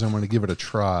cussing is I'm going to give it a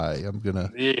try. I'm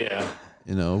gonna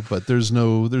but there's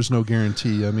no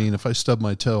guarantee. I mean, if I stub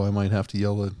my toe, I might have to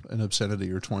yell an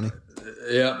obscenity or 20.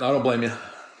 Yeah, I don't blame you.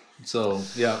 So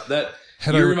yeah,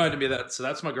 you reminded me of that, so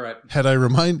that's my gripe. Had I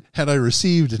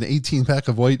received an 18-pack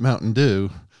of White Mountain Dew,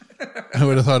 I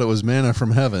would have thought it was manna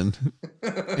from heaven,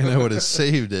 and I would have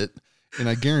saved it. And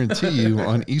I guarantee you,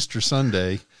 on Easter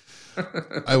Sunday,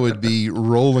 I would be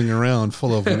rolling around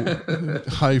full of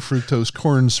high fructose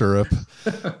corn syrup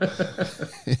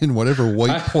and whatever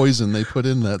white poison they put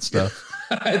in that stuff.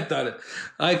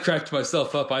 I cracked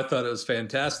myself up. I thought it was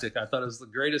fantastic. I thought it was the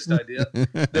greatest idea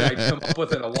that I'd come up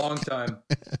with in a long time.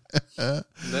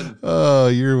 Oh,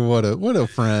 you're what a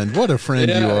friend. What a friend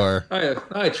you are.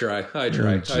 I try. I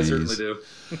certainly do.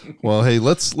 Well, hey,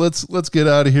 let's get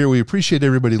out of here. We appreciate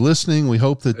everybody listening. We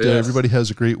hope that everybody has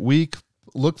a great week.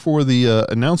 Look for the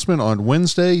announcement on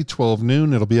Wednesday, 12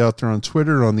 noon. It'll be out there on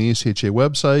Twitter, on the ACHA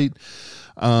website.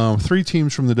 3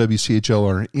 teams from the WCHL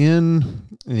are in,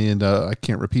 and I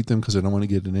can't repeat them because I don't want to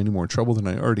get in any more trouble than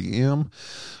I already am.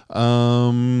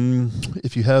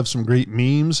 If you have some great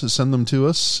memes, send them to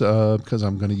us because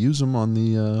I'm going to use them on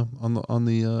the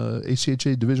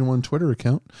ACHA Division I Twitter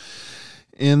account.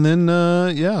 And then,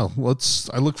 I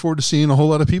look forward to seeing a whole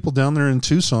lot of people down there in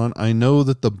Tucson. I know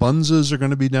that the Bunzas are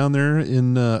going to be down there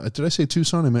in, did I say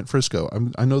Tucson? I meant Frisco.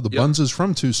 I know the Bunzas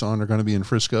from Tucson are going to be in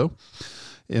Frisco.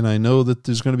 And I know that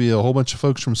there's going to be a whole bunch of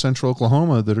folks from Central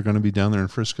Oklahoma that are going to be down there in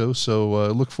Frisco. So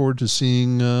look forward to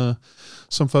seeing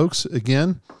some folks.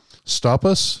 Again, stop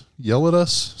us, yell at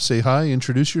us, say hi,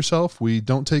 introduce yourself. We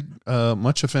don't take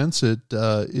much offense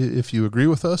if you agree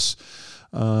with us.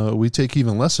 We take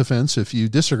even less offense if you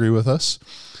disagree with us.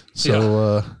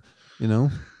 So,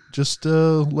 just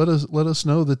let us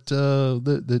know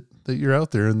that you're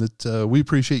out there and that we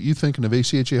appreciate you thinking of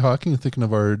ACHA hockey and thinking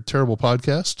of our terrible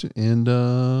podcast. And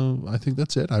I think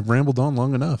that's it. I've rambled on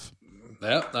long enough.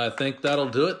 Yeah, I think that'll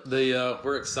do it.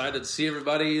 We're excited to see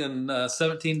everybody in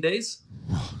 17 days.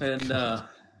 And how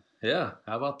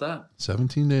about that?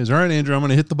 17 days. All right, Andrew, I'm going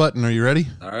to hit the button. Are you ready?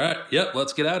 All right. Yep,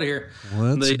 let's get out of here.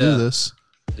 Let's do this.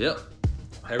 Yep.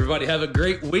 Everybody have a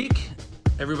great week.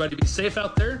 Everybody be safe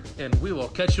out there, and we will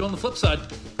catch you on the flip side.